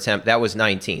yards per attempt. That was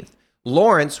 19th.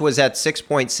 Lawrence was at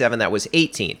 6.7. That was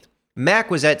 18th.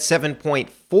 Mac was at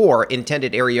 7.4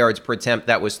 intended air yards per attempt.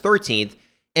 That was 13th.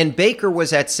 And Baker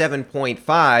was at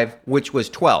 7.5, which was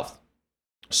 12th.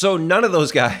 So none of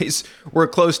those guys were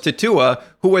close to Tua,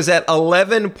 who was at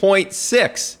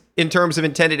 11.6 in terms of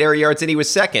intended air yards, and he was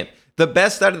 2nd. The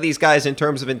best out of these guys in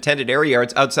terms of intended air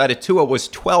yards outside of Tua was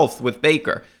 12th with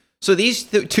Baker. So these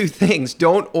two things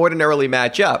don't ordinarily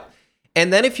match up.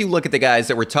 And then if you look at the guys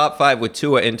that were top 5 with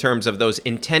Tua in terms of those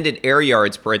intended air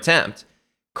yards per attempt,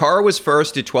 Carr was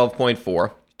 1st at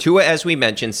 12.4. Tua, as we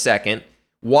mentioned, 2nd.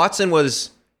 Watson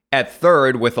was at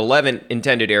 3rd with 11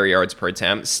 intended air yards per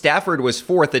attempt. Stafford was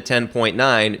 4th at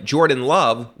 10.9. Jordan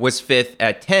Love was 5th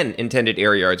at 10 intended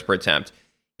air yards per attempt.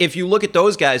 If you look at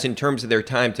those guys in terms of their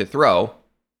time to throw,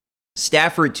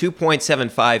 Stafford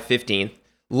 2.75, 15th.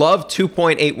 Love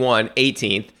 2.81,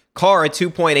 18th. Carr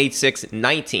 2.86,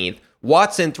 19th.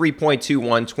 Watson 3.21,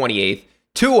 28th.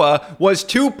 Tua was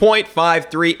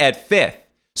 2.53 at 5th.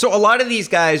 So a lot of these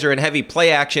guys are in heavy play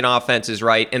action offenses,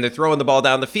 right? And they're throwing the ball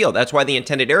down the field. That's why the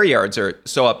intended air yards are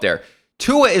so up there.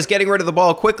 Tua is getting rid of the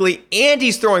ball quickly, and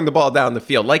he's throwing the ball down the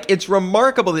field. Like, it's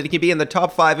remarkable that he can be in the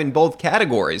top 5 in both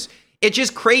categories. It's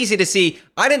just crazy to see.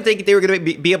 I didn't think they were going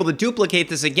to be able to duplicate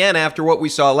this again after what we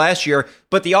saw last year.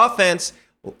 But the offense,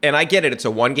 and I get it, it's a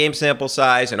 1-game sample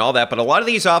size and all that, but a lot of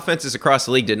these offenses across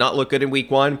the league did not look good in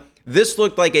week 1. This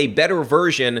looked like a better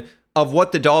version of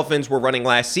what the Dolphins were running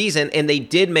last season, and they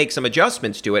did make some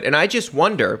adjustments to it. And I just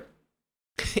wonder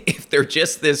if they're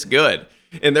just this good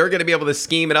and they're going to be able to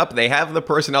scheme it up. They have the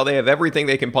personnel. They have everything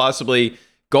they can possibly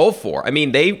go for. I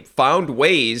mean, they found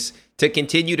ways to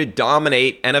continue to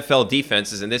dominate NFL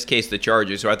defenses, in this case, the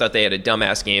Chargers, who I thought they had a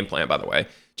dumbass game plan, by the way.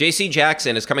 J.C.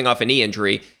 Jackson is coming off a knee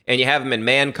injury, and you have him in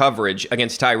man coverage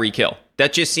against Tyreek Hill.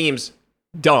 That just seems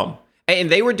dumb. And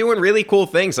they were doing really cool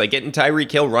things, like getting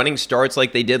Tyreek Hill running starts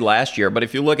like they did last year. But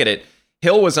if you look at it,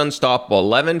 Hill was unstoppable,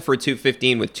 11 for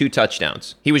 215 with 2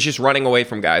 touchdowns. He was just running away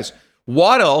from guys.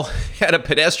 Waddle had a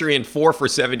pedestrian 4 for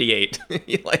 78.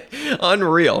 Like,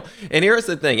 unreal. And here's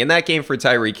the thing. In that game for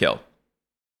Tyreek Hill,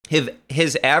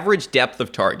 his average depth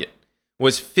of target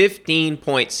was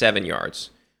 15.7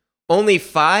 yards. Only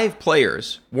 5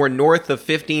 players were north of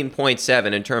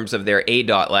 15.7 in terms of their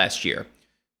ADOT last year.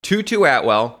 Tutu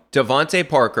Atwell, Devontae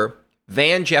Parker,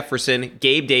 Van Jefferson,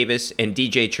 Gabe Davis, and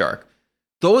DJ Chark.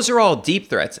 Those are all deep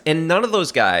threats, and none of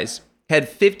those guys had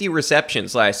 50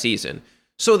 receptions last season.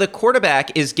 So the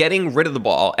quarterback is getting rid of the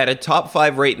ball at a top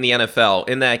 5 rate in the NFL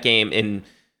in that game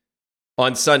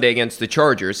on Sunday against the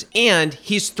Chargers, and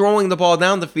he's throwing the ball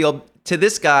down the field to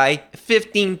this guy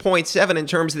 15.7 in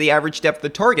terms of the average depth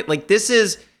of target. Like, this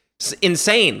is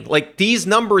insane. Like, these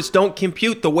numbers don't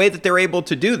compute the way that they're able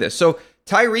to do this. So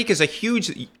Tyreek is a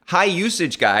huge high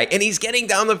usage guy, and he's getting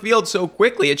down the field so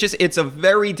quickly. It's a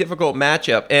very difficult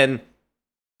matchup, and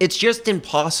it's just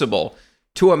impossible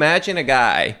to imagine a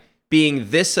guy being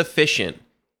this efficient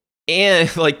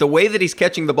and like the way that he's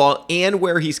catching the ball and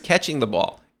where he's catching the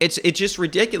ball. It's just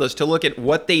ridiculous to look at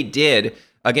what they did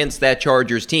against that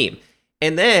Chargers team.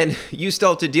 And then you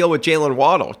still have to deal with Jalen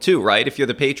Waddle too, right? If you're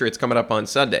the Patriots coming up on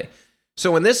Sunday.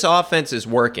 So when this offense is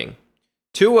working,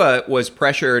 Tua was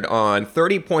pressured on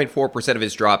 30.4% of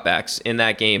his dropbacks in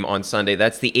that game on Sunday.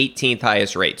 That's the 18th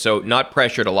highest rate. So not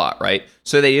pressured a lot, right?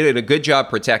 So they did a good job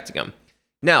protecting him.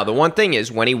 Now, the one thing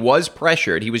is, when he was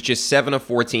pressured, he was just 7 of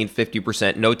 14,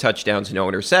 50%, no touchdowns, no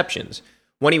interceptions.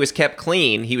 When he was kept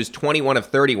clean, he was 21 of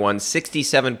 31,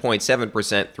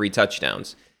 67.7%, 3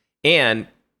 touchdowns, and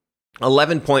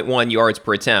 11.1 yards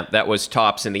per attempt. That was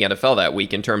tops in the NFL that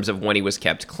week in terms of when he was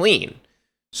kept clean.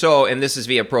 So, and this is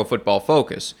via Pro Football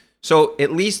Focus. So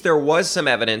at least there was some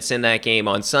evidence in that game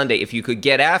on Sunday. If you could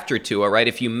get after Tua, right?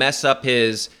 If you mess up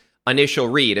his initial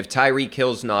read, if Tyreek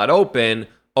Hill's not open,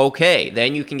 okay,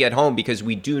 then you can get home, because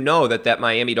we do know that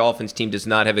Miami Dolphins team does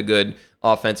not have a good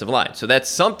offensive line. So that's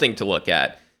something to look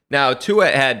at. Now, Tua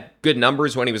had good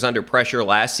numbers when he was under pressure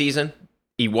last season.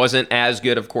 He wasn't as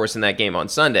good, of course, in that game on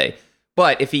Sunday.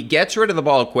 But if he gets rid of the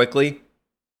ball quickly,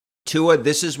 Tua,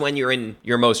 this is when you're in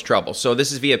your most trouble. So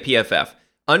this is via PFF.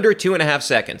 Under 2.5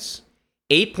 seconds,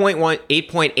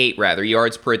 8.8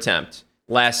 yards per attempt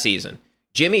last season.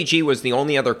 Jimmy G was the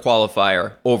only other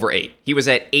qualifier over 8. He was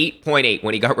at 8.8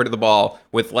 when he got rid of the ball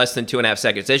with less than 2.5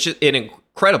 seconds. That's just an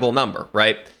incredible number,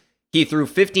 right? He threw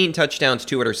 15 touchdowns,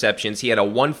 2 interceptions. He had a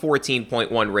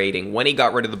 114.1 rating. When he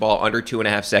got rid of the ball under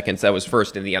 2.5 seconds, that was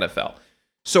first in the NFL.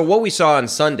 So what we saw on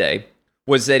Sunday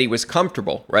was that he was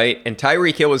comfortable, right? And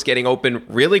Tyreek Hill was getting open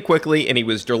really quickly, and he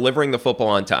was delivering the football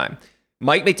on time.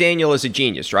 Mike McDaniel is a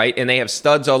genius, right? And they have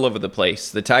studs all over the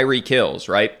place, the Tyreek Hills,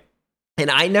 right?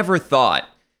 And I never thought,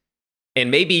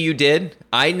 and maybe you did,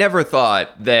 I never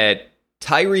thought that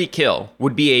Tyreek Hill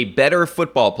would be a better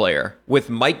football player with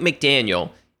Mike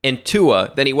McDaniel and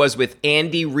Tua than he was with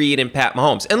Andy Reid and Pat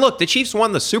Mahomes. And look, the Chiefs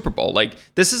won the Super Bowl. Like,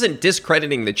 this isn't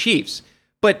discrediting the Chiefs,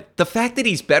 but the fact that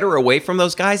he's better away from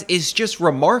those guys is just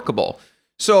remarkable.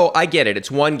 So I get it,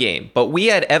 it's one game, but we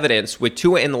had evidence with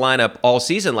Tua in the lineup all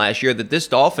season last year that this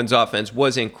Dolphins offense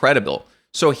was incredible.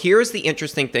 So here's the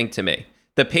interesting thing to me.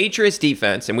 The Patriots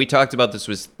defense, and we talked about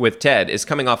this with Ted, is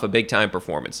coming off a big-time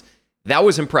performance. That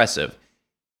was impressive.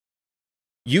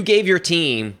 You gave your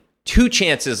team 2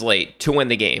 chances late to win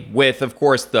the game with, of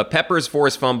course, the Peppers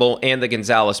forced fumble and the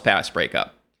Gonzalez pass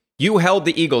breakup. You held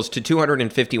the Eagles to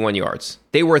 251 yards.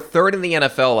 They were 3rd in the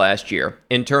NFL last year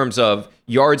in terms of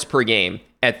yards per game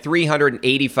at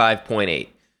 385.8.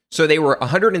 So they were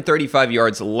 135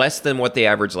 yards less than what they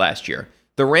averaged last year.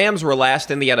 The Rams were last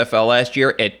in the NFL last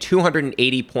year at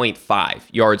 280.5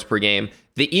 yards per game.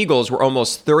 The Eagles were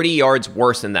almost 30 yards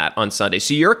worse than that on Sunday.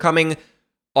 So you're coming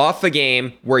off a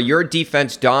game where your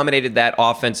defense dominated that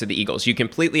offense of the Eagles. You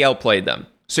completely outplayed them.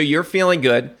 So you're feeling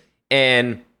good.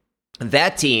 And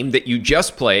that team that you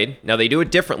just played, now they do it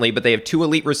differently, but they have 2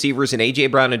 elite receivers in A.J.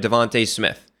 Brown and Devontae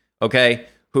Smith, okay?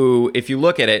 Who, if you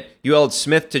look at it, you held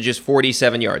Smith to just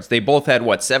 47 yards. They both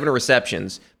had, 7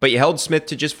 receptions, but you held Smith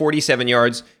to just 47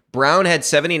 yards. Brown had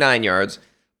 79 yards,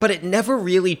 but it never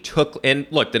really took, and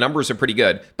look, the numbers are pretty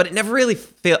good, but it never really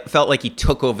felt like he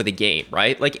took over the game,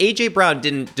 right? Like, A.J. Brown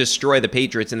didn't destroy the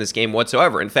Patriots in this game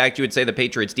whatsoever. In fact, you would say the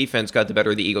Patriots defense got the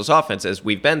better of the Eagles offense, as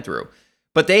we've been through.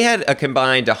 But they had a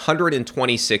combined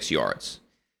 126 yards.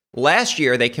 Last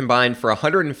year, they combined for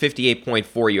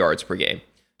 158.4 yards per game.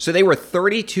 So they were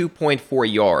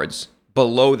 32.4 yards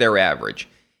below their average.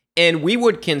 And we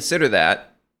would consider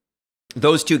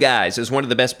those 2 guys as one of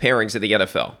the best pairings of the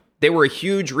NFL. They were a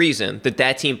huge reason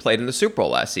that team played in the Super Bowl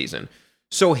last season.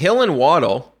 So Hill and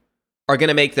Waddle are going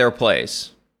to make their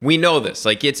plays. We know this.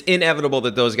 Like, it's inevitable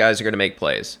that those guys are going to make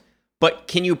plays. But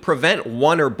can you prevent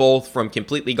one or both from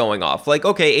completely going off? Like,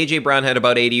 okay, A.J. Brown had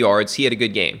about 80 yards. He had a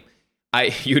good game.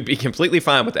 You'd be completely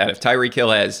fine with that if Tyreek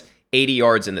Hill has 80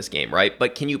 yards in this game, right?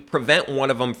 But can you prevent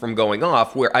one of them from going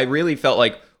off, where I really felt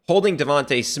like holding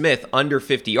Devontae Smith under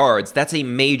 50 yards, that's a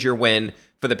major win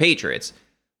for the Patriots.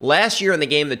 Last year in the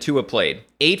game that Tua played,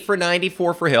 8 for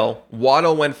 94 for Hill.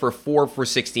 Waddle went for 4 for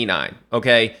 69,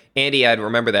 okay? Andy had,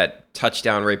 remember that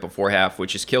touchdown right before half,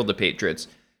 which has killed the Patriots.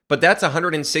 But that's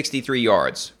 163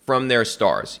 yards from their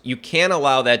stars. You can't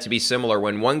allow that to be similar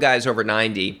when one guy's over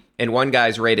 90 and one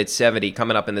guy's rated 70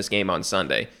 coming up in this game on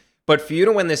Sunday. But for you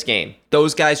to win this game,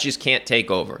 those guys just can't take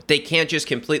over. They can't just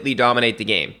completely dominate the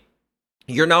game.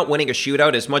 You're not winning a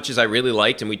shootout as much as I really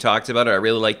liked, and we talked about it. I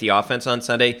really liked the offense on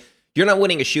Sunday. You're not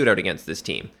winning a shootout against this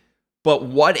team. But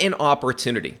what an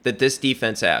opportunity that this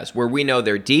defense has, where we know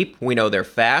they're deep, we know they're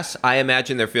fast. I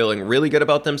imagine they're feeling really good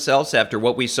about themselves after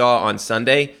what we saw on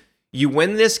Sunday. You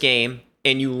win this game,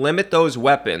 and you limit those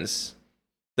weapons.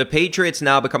 The Patriots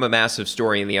now become a massive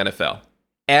story in the NFL,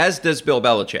 as does Bill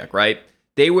Belichick, right?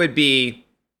 They would be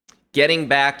getting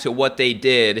back to what they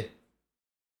did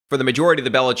for the majority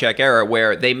of the Belichick era,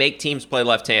 where they make teams play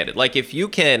left-handed. Like if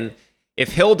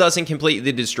Hill doesn't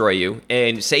completely destroy you,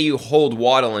 and say you hold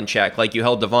Waddle in check like you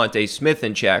held Devontae Smith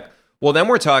in check, well, then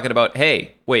we're talking about,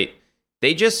 hey, wait,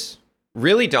 they just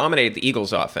really dominated the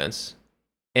Eagles offense,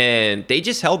 and they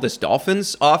just held this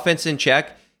Dolphins offense in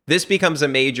check. This becomes a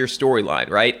major storyline,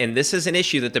 right? And this is an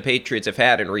issue that the Patriots have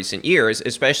had in recent years,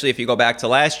 especially if you go back to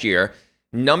last year.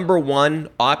 Number one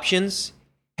options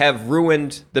have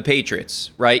ruined the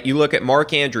Patriots, right? You look at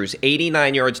Mark Andrews,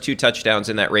 89 yards, 2 touchdowns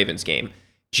in that Ravens game.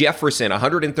 Jefferson,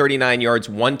 139 yards,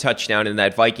 1 touchdown in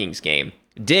that Vikings game.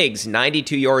 Diggs,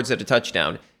 92 yards at a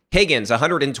touchdown. Higgins,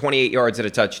 128 yards at a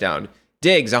touchdown.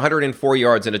 Diggs, 104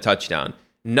 yards at a touchdown.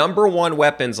 Number one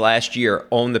weapons last year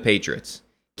own the Patriots.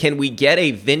 Can we get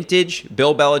a vintage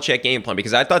Bill Belichick game plan?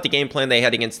 Because I thought the game plan they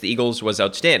had against the Eagles was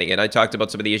outstanding, and I talked about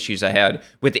some of the issues I had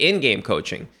with in-game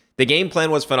coaching. The game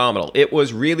plan was phenomenal. It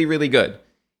was really, really good.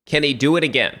 Can he do it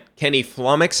again? Can he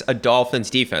flummox a Dolphins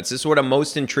defense? This is what I'm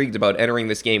most intrigued about entering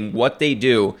this game, what they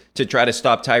do to try to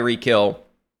stop Tyreek Hill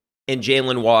and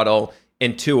Jalen Waddle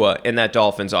and Tua in that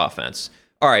Dolphins offense.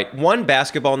 All right, one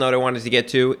basketball note I wanted to get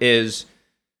to is,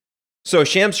 so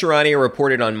Shams Charania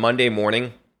reported on Monday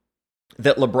morning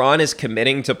that LeBron is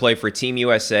committing to play for Team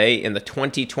USA in the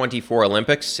 2024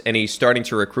 Olympics, and he's starting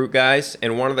to recruit guys,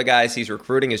 and one of the guys he's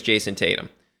recruiting is Jason Tatum.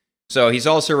 So he's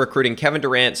also recruiting Kevin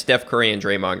Durant, Steph Curry, and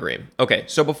Draymond Green. Okay,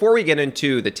 so before we get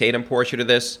into the Tatum portion of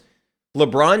this,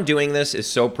 LeBron doing this is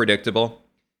so predictable.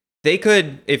 They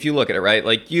could, if you look at it, right,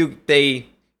 like you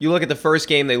look at the first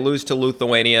game, they lose to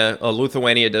Lithuania.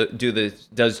 Lithuania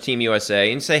does Team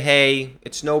USA, and say, hey,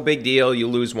 it's no big deal, you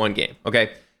lose one game,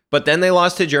 okay? But then they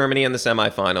lost to Germany in the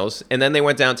semifinals, and then they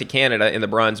went down to Canada in the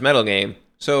bronze medal game,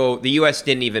 so the U.S.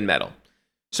 didn't even medal.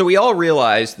 So we all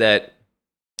realized that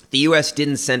the U.S.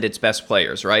 didn't send its best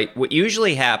players, right? What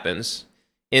usually happens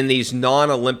in these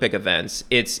non-Olympic events,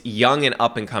 it's young and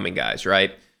up-and-coming guys,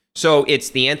 right? So it's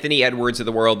the Anthony Edwards of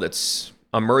the world that's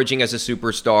emerging as a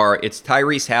superstar. It's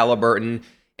Tyrese Halliburton.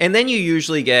 And then you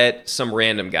usually get some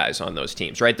random guys on those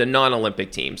teams, right? The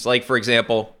non-Olympic teams. Like, for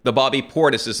example, the Bobby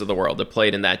Portises of the world that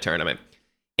played in that tournament.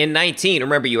 In 19,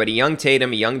 remember, you had a young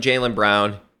Tatum, a young Jaylen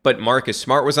Brown, but Marcus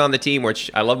Smart was on the team,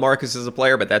 which I love Marcus as a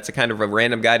player, but that's a kind of a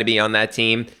random guy to be on that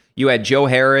team. You had Joe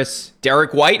Harris,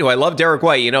 Derek White, who I love Derek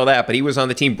White, you know that, but he was on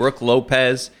the team. Brooke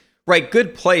Lopez, right?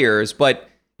 Good players, but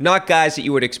not guys that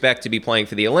you would expect to be playing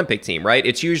for the Olympic team, right?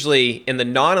 It's usually, in the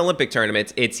non-Olympic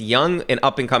tournaments, it's young and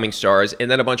up-and-coming stars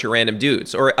and then a bunch of random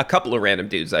dudes, or a couple of random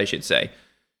dudes, I should say.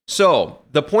 So,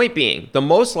 the point being, the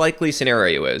most likely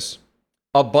scenario is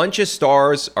a bunch of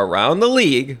stars around the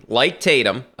league, like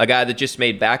Tatum, a guy that just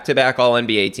made back-to-back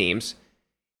All-NBA teams,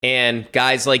 and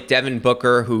guys like Devin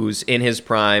Booker, who's in his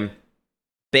prime,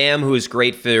 Bam, who's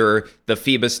great for the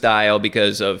FIBA style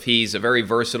because he's a very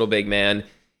versatile big man.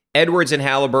 Edwards and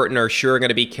Halliburton are sure going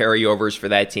to be carryovers for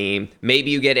that team.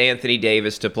 Maybe you get Anthony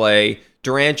Davis to play.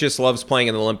 Durant just loves playing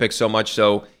in the Olympics so much,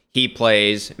 so he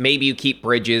plays. Maybe you keep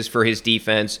Bridges for his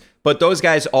defense. But those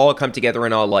guys all come together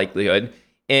in all likelihood.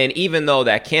 And even though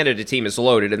that Canada team is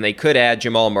loaded, and they could add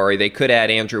Jamal Murray, they could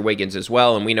add Andrew Wiggins as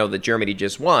well, and we know that Germany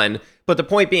just won. But the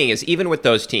point being is, even with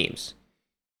those teams,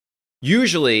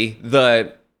 usually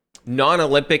the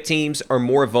non-Olympic teams are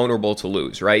more vulnerable to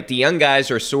lose, right? The young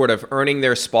guys are sort of earning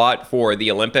their spot for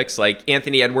the Olympics. Like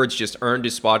Anthony Edwards just earned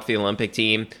his spot for the Olympic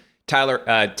team.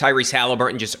 Tyrese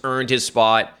Halliburton just earned his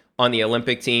spot on the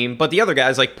Olympic team. But the other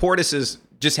guys, like Portis, is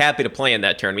just happy to play in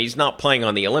that tournament. He's not playing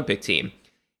on the Olympic team.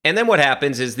 And then what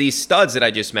happens is these studs that I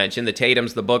just mentioned, the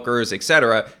Tatums, the Bookers,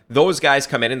 etc., those guys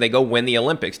come in and they go win the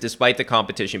Olympics despite the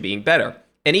competition being better.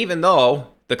 And even though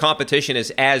the competition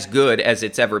is as good as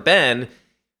it's ever been,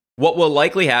 what will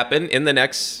likely happen in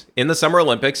the Summer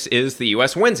Olympics is the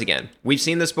U.S. wins again. We've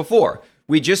seen this before.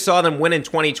 We just saw them win in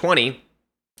 2020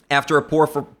 after a poor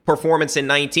performance in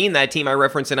 19. That team I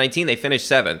referenced in 19, they finished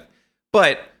 7th.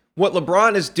 But what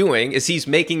LeBron is doing is he's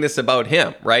making this about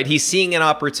him, right? He's seeing an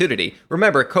opportunity.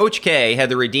 Remember, Coach K had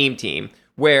the Redeem team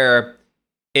where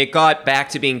it got back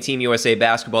to being Team USA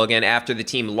basketball again after the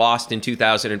team lost in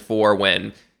 2004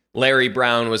 when Larry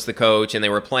Brown was the coach, and they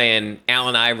were playing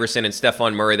Allen Iverson and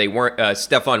Stephon Murray. They weren't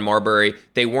Stephon Marbury.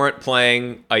 They weren't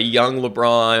playing a young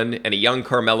LeBron and a young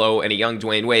Carmelo and a young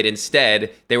Dwayne Wade. Instead,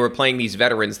 they were playing these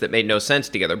veterans that made no sense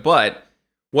together. But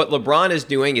what LeBron is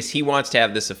doing is he wants to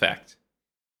have this effect.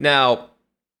 Now,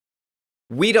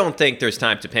 we don't think there's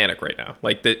time to panic right now,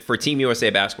 for Team USA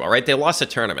basketball, right? They lost a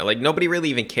tournament. Like, nobody really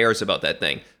even cares about that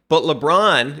thing. But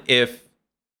LeBron, if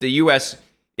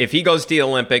he goes to the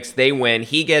Olympics, they win,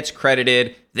 he gets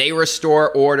credited, they restore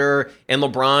order, and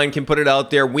LeBron can put it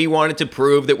out there. We wanted to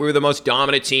prove that we were the most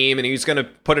dominant team, and he's going to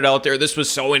put it out there. This was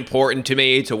so important to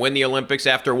me to win the Olympics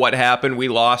after what happened. We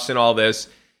lost and all this.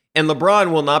 And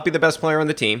LeBron will not be the best player on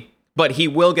the team, but he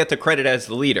will get the credit as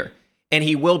the leader. And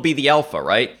he will be the alpha,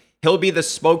 right? He'll be the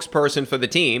spokesperson for the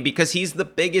team because he's the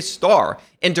biggest star.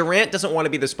 And Durant doesn't want to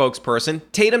be the spokesperson.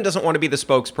 Tatum doesn't want to be the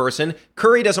spokesperson.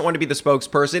 Curry doesn't want to be the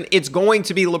spokesperson. It's going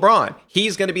to be LeBron.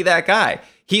 He's going to be that guy.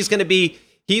 He's going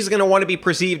to want to be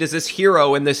perceived as this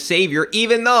hero and this savior,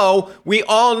 even though we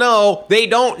all know they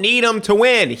don't need him to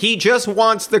win. He just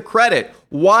wants the credit.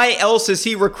 Why else is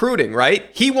he recruiting, right?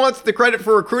 He wants the credit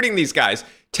for recruiting these guys.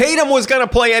 Tatum was going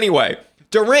to play anyway.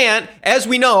 Durant, as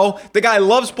we know, the guy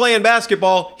loves playing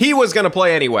basketball. He was going to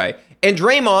play anyway. And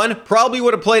Draymond probably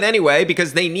would have played anyway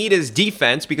because they need his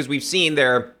defense, because we've seen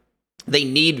they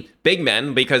need big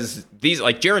men, because these,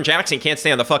 like Jaren Jackson can't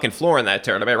stay on the fucking floor in that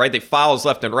tournament, right? They fouls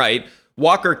left and right.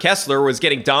 Walker Kessler was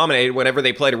getting dominated whenever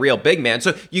they played a real big man.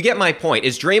 So you get my point.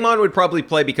 Is Draymond would probably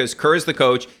play because Kerr's the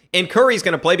coach, and Curry's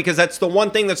going to play because that's the one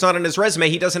thing that's not on his resume.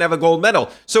 He doesn't have a gold medal.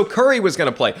 So Curry was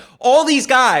going to play. All these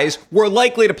guys were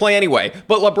likely to play anyway,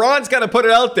 but LeBron's got to put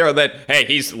it out there that, hey,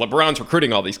 LeBron's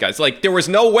recruiting all these guys. Like, there was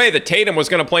no way that Tatum was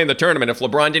going to play in the tournament if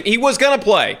LeBron didn't. He was going to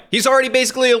play. He's already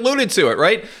basically alluded to it,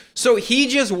 right? So he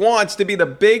just wants to be the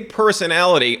big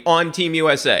personality on Team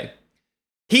USA.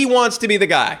 He wants to be the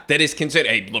guy that is considered,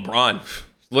 hey, LeBron,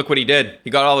 look what he did. He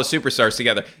got all the superstars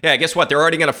together. Yeah, guess what? They're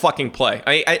already going to fucking play.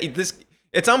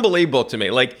 It's unbelievable to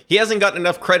me. Like, he hasn't gotten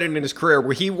enough credit in his career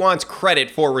where he wants credit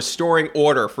for restoring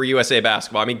order for USA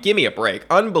basketball. I mean, give me a break.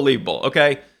 Unbelievable,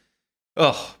 okay?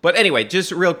 Oh, but anyway,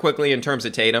 just real quickly in terms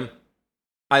of Tatum,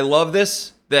 I love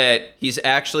this, that he's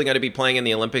actually going to be playing in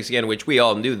the Olympics again, which we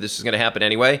all knew this was going to happen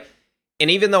anyway. And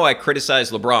even though I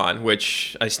criticize LeBron,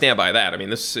 which I stand by that, I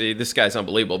mean, this guy's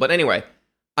unbelievable. But anyway,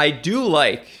 I do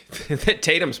like that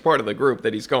Tatum's part of the group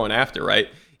that he's going after, right?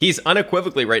 He's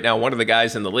unequivocally right now one of the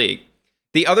guys in the league.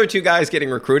 The other two guys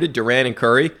getting recruited, Durant and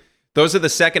Curry, those are the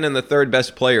second and the third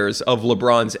best players of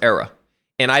LeBron's era.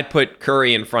 And I'd put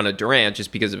Curry in front of Durant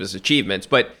just because of his achievements.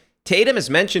 But Tatum is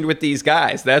mentioned with these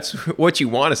guys. That's what you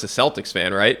want as a Celtics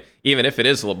fan, right? Even if it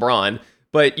is LeBron.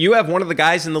 But you have one of the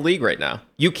guys in the league right now.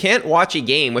 You can't watch a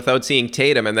game without seeing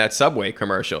Tatum in that Subway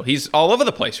commercial. He's all over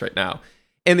the place right now.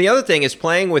 And the other thing is,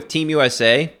 playing with Team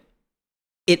USA,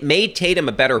 it made Tatum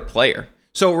a better player.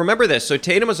 So remember this. So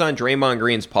Tatum was on Draymond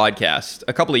Green's podcast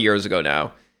a couple of years ago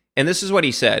now. And this is what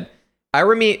he said. I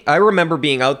remember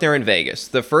being out there in Vegas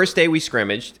the first day we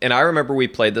scrimmaged, and I remember we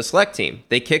played the select team.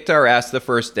 They kicked our ass the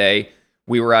first day.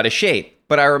 We were out of shape.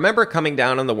 But I remember coming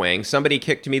down on the wing. Somebody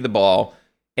kicked me the ball.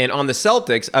 And on the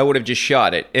Celtics, I would have just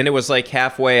shot it. And it was like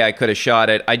halfway I could have shot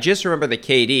it. I just remember the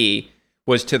KD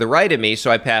was to the right of me,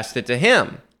 so I passed it to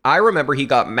him. I remember he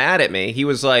got mad at me. He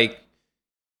was like,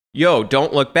 yo,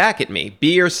 don't look back at me.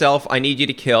 Be yourself. I need you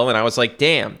to kill. And I was like,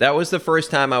 damn, that was the first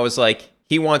time I was like,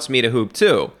 he wants me to hoop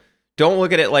too. Don't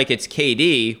look at it like it's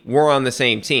KD. We're on the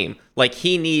same team. Like,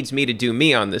 he needs me to do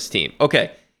me on this team.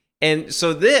 Okay. And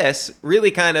so this really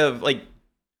kind of, like,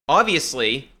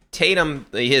 obviously Tatum,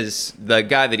 the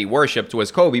guy that he worshipped was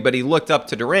Kobe, but he looked up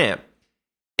to Durant.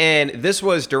 And this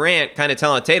was Durant kind of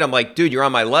telling Tatum, like, dude, you're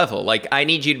on my level. Like, I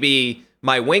need you to be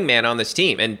my wingman on this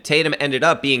team. And Tatum ended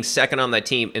up being second on that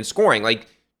team in scoring. Like,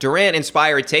 Durant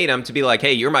inspired Tatum to be like,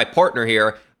 hey, you're my partner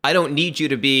here. I don't need you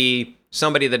to be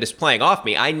somebody that is playing off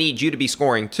me. I need you to be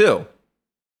scoring too.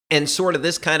 And sort of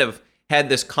this kind of had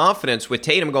this confidence with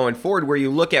Tatum going forward, where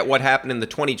you look at what happened in the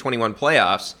 2021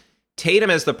 playoffs. Tatum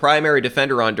as the primary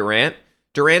defender on Durant.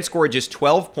 Durant scored just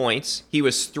 12 points. He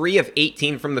was 3 of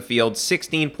 18 from the field,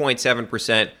 16.7%,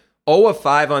 0 of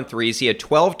 5 on threes. He had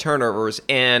 12 turnovers,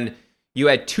 and you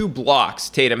had 2 blocks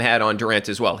Tatum had on Durant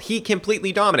as well. He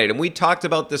completely dominated. And we talked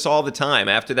about this all the time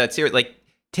after that series. Like,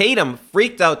 Tatum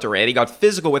freaked out Durant. He got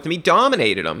physical with him. He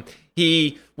dominated him.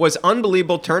 He was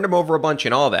unbelievable, turned him over a bunch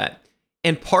and all that.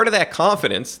 And part of that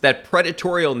confidence, that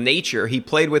predatorial nature he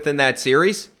played with in that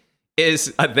series,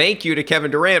 is a thank you to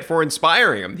Kevin Durant for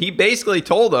inspiring him. He basically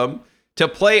told him to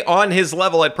play on his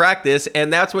level at practice,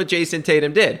 and that's what Jason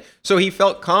Tatum did. So he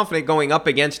felt confident going up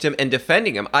against him and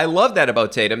defending him. I love that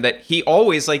about Tatum, that he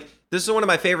always, like, This is one of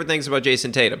my favorite things about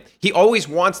Jason Tatum. He always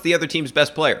wants the other team's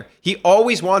best player. He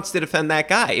always wants to defend that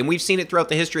guy. And we've seen it throughout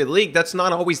the history of the league. That's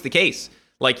not always the case.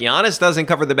 Like, Giannis doesn't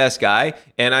cover the best guy.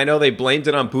 And I know they blamed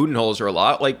it on Budenholzer a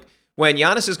lot. Like, when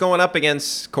Giannis is going up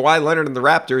against Kawhi Leonard and the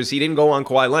Raptors, he didn't go on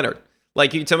Kawhi Leonard.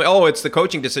 Like, you can tell me, oh, it's the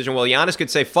coaching decision. Well, Giannis could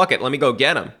say, fuck it, let me go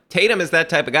get him. Tatum is that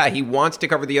type of guy. He wants to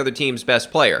cover the other team's best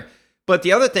player. But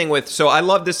the other thing so I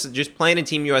love this, just playing in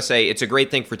Team USA, it's a great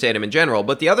thing for Tatum in general.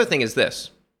 But the other thing is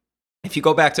this. If you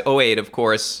go back to 2008, of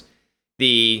course,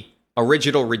 the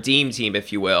original Redeem team,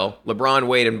 if you will, LeBron,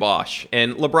 Wade, and Bosh.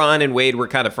 And LeBron and Wade were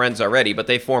kind of friends already, but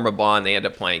they form a bond. They end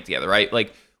up playing together, right?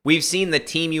 Like, we've seen the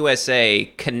Team USA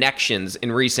connections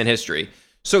in recent history.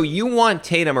 So you want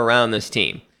Tatum around this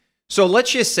team. So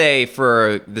let's just say,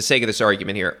 for the sake of this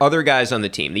argument here, other guys on the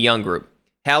team, the young group.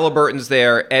 Halliburton's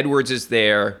there, Edwards is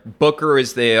there, Booker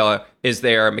is there,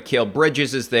 Mikal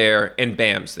Bridges is there, and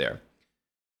Bam's there.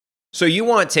 So you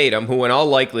want Tatum, who in all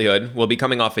likelihood will be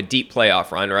coming off a deep playoff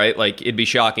run, right? Like, it'd be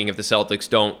shocking if the Celtics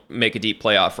don't make a deep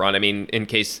playoff run. I mean,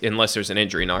 unless there's an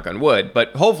injury, knock on wood.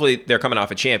 But hopefully they're coming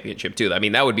off a championship too. I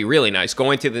mean, that would be really nice.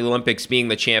 Going to the Olympics, being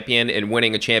the champion, and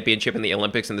winning a championship in the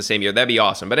Olympics in the same year, that'd be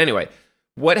awesome. But anyway,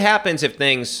 what happens if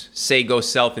things, say, go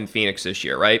south in Phoenix this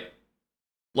year, right?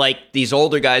 Like, these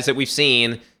older guys that we've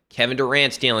seen, Kevin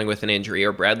Durant's dealing with an injury,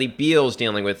 or Bradley Beal's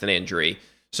dealing with an injury.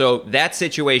 So that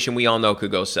situation we all know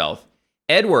could go south.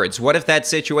 Edwards, what if that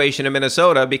situation in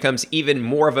Minnesota becomes even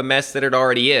more of a mess than it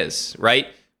already is, right?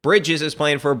 Bridges is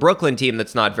playing for a Brooklyn team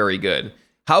that's not very good.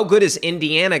 How good is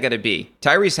Indiana going to be?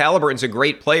 Tyrese Halliburton's a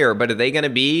great player, but are they going to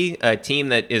be a team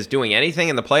that is doing anything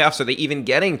in the playoffs? Are they even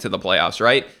getting to the playoffs,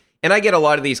 right? And I get a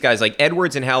lot of these guys, like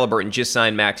Edwards and Halliburton, just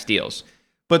signed max deals.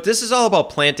 But this is all about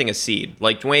planting a seed.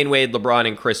 Like Dwayne Wade, LeBron,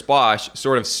 and Chris Bosh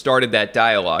sort of started that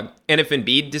dialogue. And if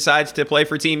Embiid decides to play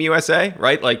for Team USA,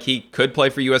 right? Like, he could play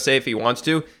for USA if he wants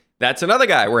to. That's another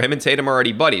guy where him and Tatum are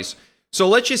already buddies. So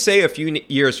let's just say a few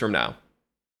years from now,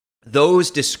 those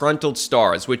disgruntled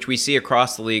stars, which we see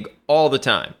across the league all the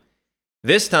time,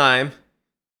 this time,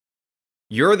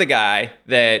 you're the guy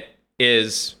that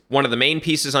is one of the main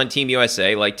pieces on Team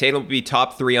USA. Like, Tatum will be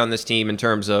top 3 on this team in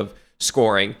terms of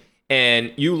scoring.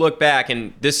 And you look back,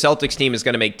 and this Celtics team is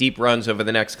going to make deep runs over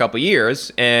the next couple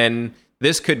years. And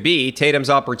this could be Tatum's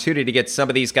opportunity to get some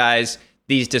of these guys,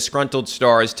 these disgruntled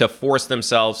stars, to force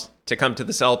themselves to come to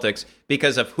the Celtics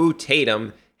because of who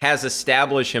Tatum has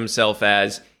established himself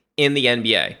as in the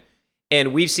NBA.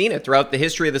 And we've seen it throughout the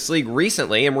history of this league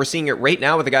recently, and we're seeing it right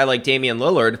now with a guy like Damian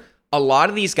Lillard. A lot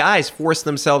of these guys force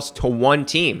themselves to one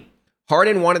team.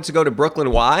 Harden wanted to go to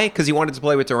Brooklyn. Why? Because he wanted to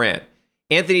play with Durant.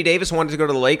 Anthony Davis wanted to go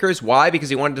to the Lakers. Why? Because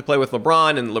he wanted to play with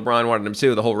LeBron, and LeBron wanted him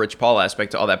too, the whole Rich Paul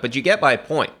aspect to all that. But you get my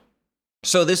point.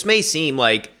 So this may seem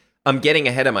like I'm getting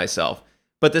ahead of myself,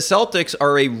 but the Celtics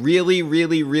are a really,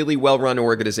 really, really well-run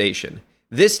organization.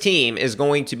 This team is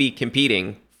going to be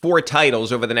competing for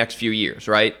titles over the next few years,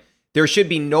 right? There should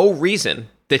be no reason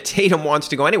that Tatum wants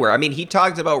to go anywhere. I mean, he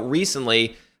talked about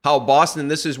recently how Boston,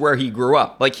 this is where he grew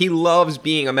up. Like, he loves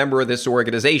being a member of this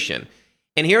organization.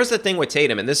 And here's the thing with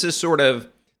Tatum, and this is sort of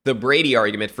the Brady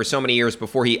argument for so many years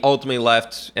before he ultimately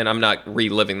left, and I'm not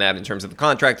reliving that in terms of the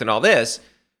contract and all this,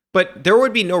 but there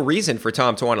would be no reason for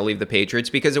Tom to want to leave the Patriots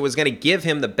because it was going to give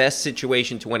him the best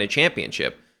situation to win a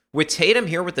championship. With Tatum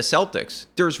here with the Celtics,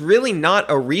 there's really not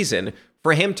a reason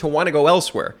for him to want to go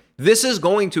elsewhere. This is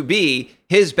going to be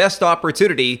his best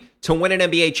opportunity to win an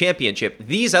NBA championship.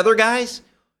 These other guys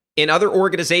in other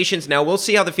organizations, now we'll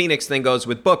see how the Phoenix thing goes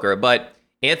with Booker, but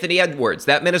Anthony Edwards,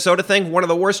 that Minnesota thing, one of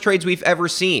the worst trades we've ever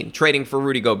seen, trading for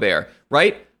Rudy Gobert,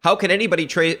 right? How can anybody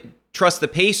trust the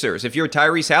Pacers if you're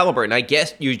Tyrese Halliburton? I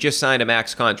guess you just signed a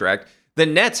max contract. The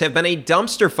Nets have been a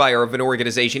dumpster fire of an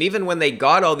organization. Even when they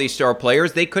got all these star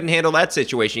players, they couldn't handle that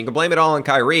situation. You can blame it all on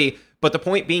Kyrie, but the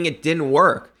point being it didn't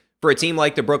work for a team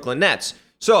like the Brooklyn Nets.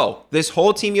 So this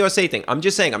whole Team USA thing, I'm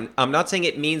just saying, I'm not saying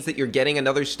it means that you're getting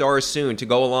another star soon to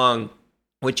go along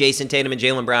with Jason Tatum and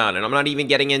Jaylen Brown, and I'm not even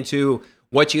getting into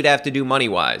what you'd have to do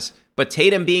money-wise. But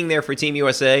Tatum being there for Team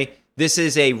USA, this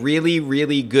is a really,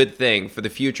 really good thing for the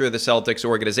future of the Celtics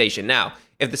organization. Now,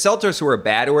 if the Celtics were a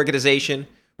bad organization,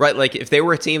 right, like if they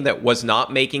were a team that was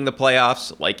not making the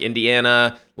playoffs, like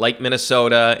Indiana, like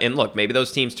Minnesota, and look, maybe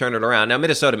those teams turn it around. Now,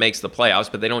 Minnesota makes the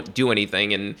playoffs, but they don't do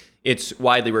anything, and it's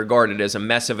widely regarded as a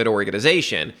mess of an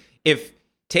organization. If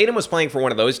Tatum was playing for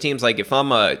one of those teams, like if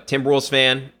I'm a Timberwolves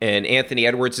fan and Anthony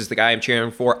Edwards is the guy I'm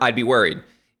cheering for, I'd be worried.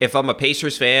 If I'm a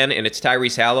Pacers fan and it's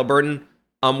Tyrese Halliburton,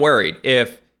 I'm worried.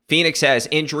 If Phoenix has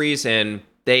injuries and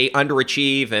they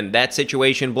underachieve and that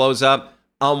situation blows up,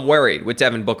 I'm worried with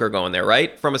Devin Booker going there,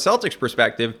 right? From a Celtics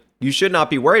perspective, You should not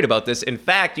be worried about this. In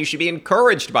fact, you should be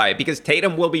encouraged by it because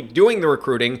Tatum will be doing the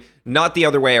recruiting, not the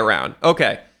other way around.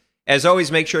 Okay. As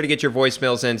always, make sure to get your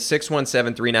voicemails in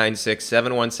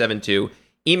 617-396-7172.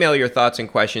 Email your thoughts and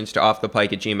questions to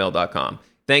offthepike@gmail.com.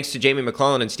 Thanks to Jamie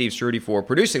McClellan and Steve Cerruti for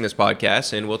producing this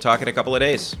podcast, and we'll talk in a couple of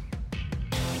days.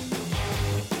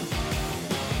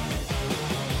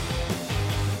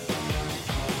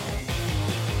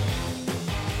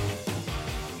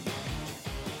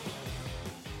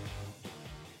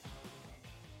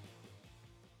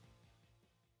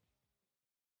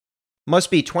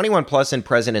 Must be 21 plus and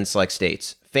present in select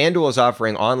states. FanDuel is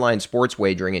offering online sports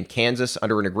wagering in Kansas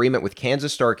under an agreement with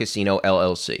Kansas Star Casino,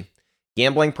 LLC.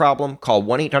 Gambling problem? Call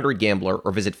 1-800-GAMBLER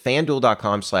or visit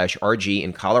FanDuel.com/RG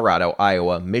in Colorado,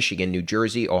 Iowa, Michigan, New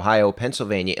Jersey, Ohio,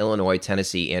 Pennsylvania, Illinois,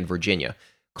 Tennessee, and Virginia.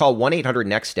 Call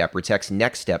 1-800-NEXT-STEP or text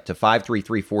NEXT-STEP to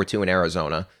 53342 in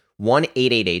Arizona,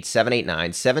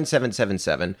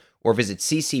 1-888-789-7777, or visit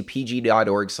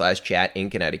ccpg.org/chat in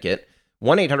Connecticut,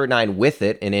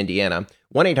 1-800-9-WITH-IT in Indiana,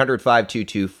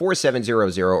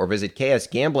 1-800-522-4700, or visit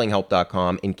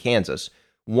ksgamblinghelp.com in Kansas,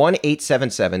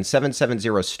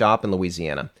 1-877-770-STOP in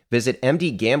Louisiana. Visit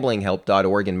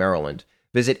mdgamblinghelp.org in Maryland.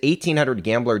 Visit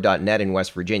 1800gambler.net in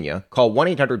West Virginia. Call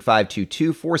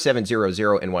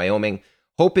 1-800-522-4700 in Wyoming.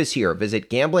 Hope is here. Visit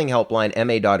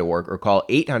gamblinghelplinema.org or call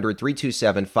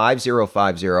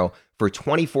 800-327-5050 for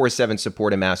 24/7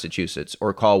 support in Massachusetts,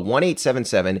 or call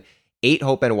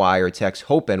 1-877-8-HOPE-NY or text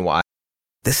HOPE-NY.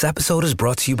 This episode is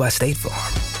brought to you by State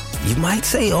Farm. You might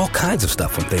say all kinds of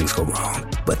stuff when things go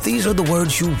wrong, but these are the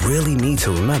words you really need to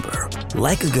remember.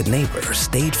 Like a good neighbor,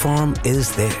 State Farm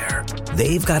is there.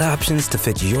 They've got options to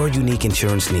fit your unique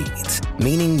insurance needs,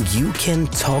 meaning you can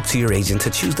talk to your agent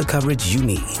to choose the coverage you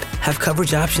need, have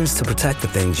coverage options to protect the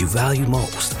things you value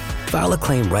most, file a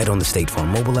claim right on the State Farm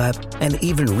mobile app, and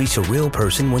even reach a real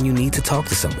person when you need to talk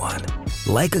to someone.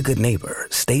 Like a good neighbor,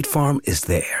 State Farm is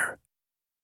there.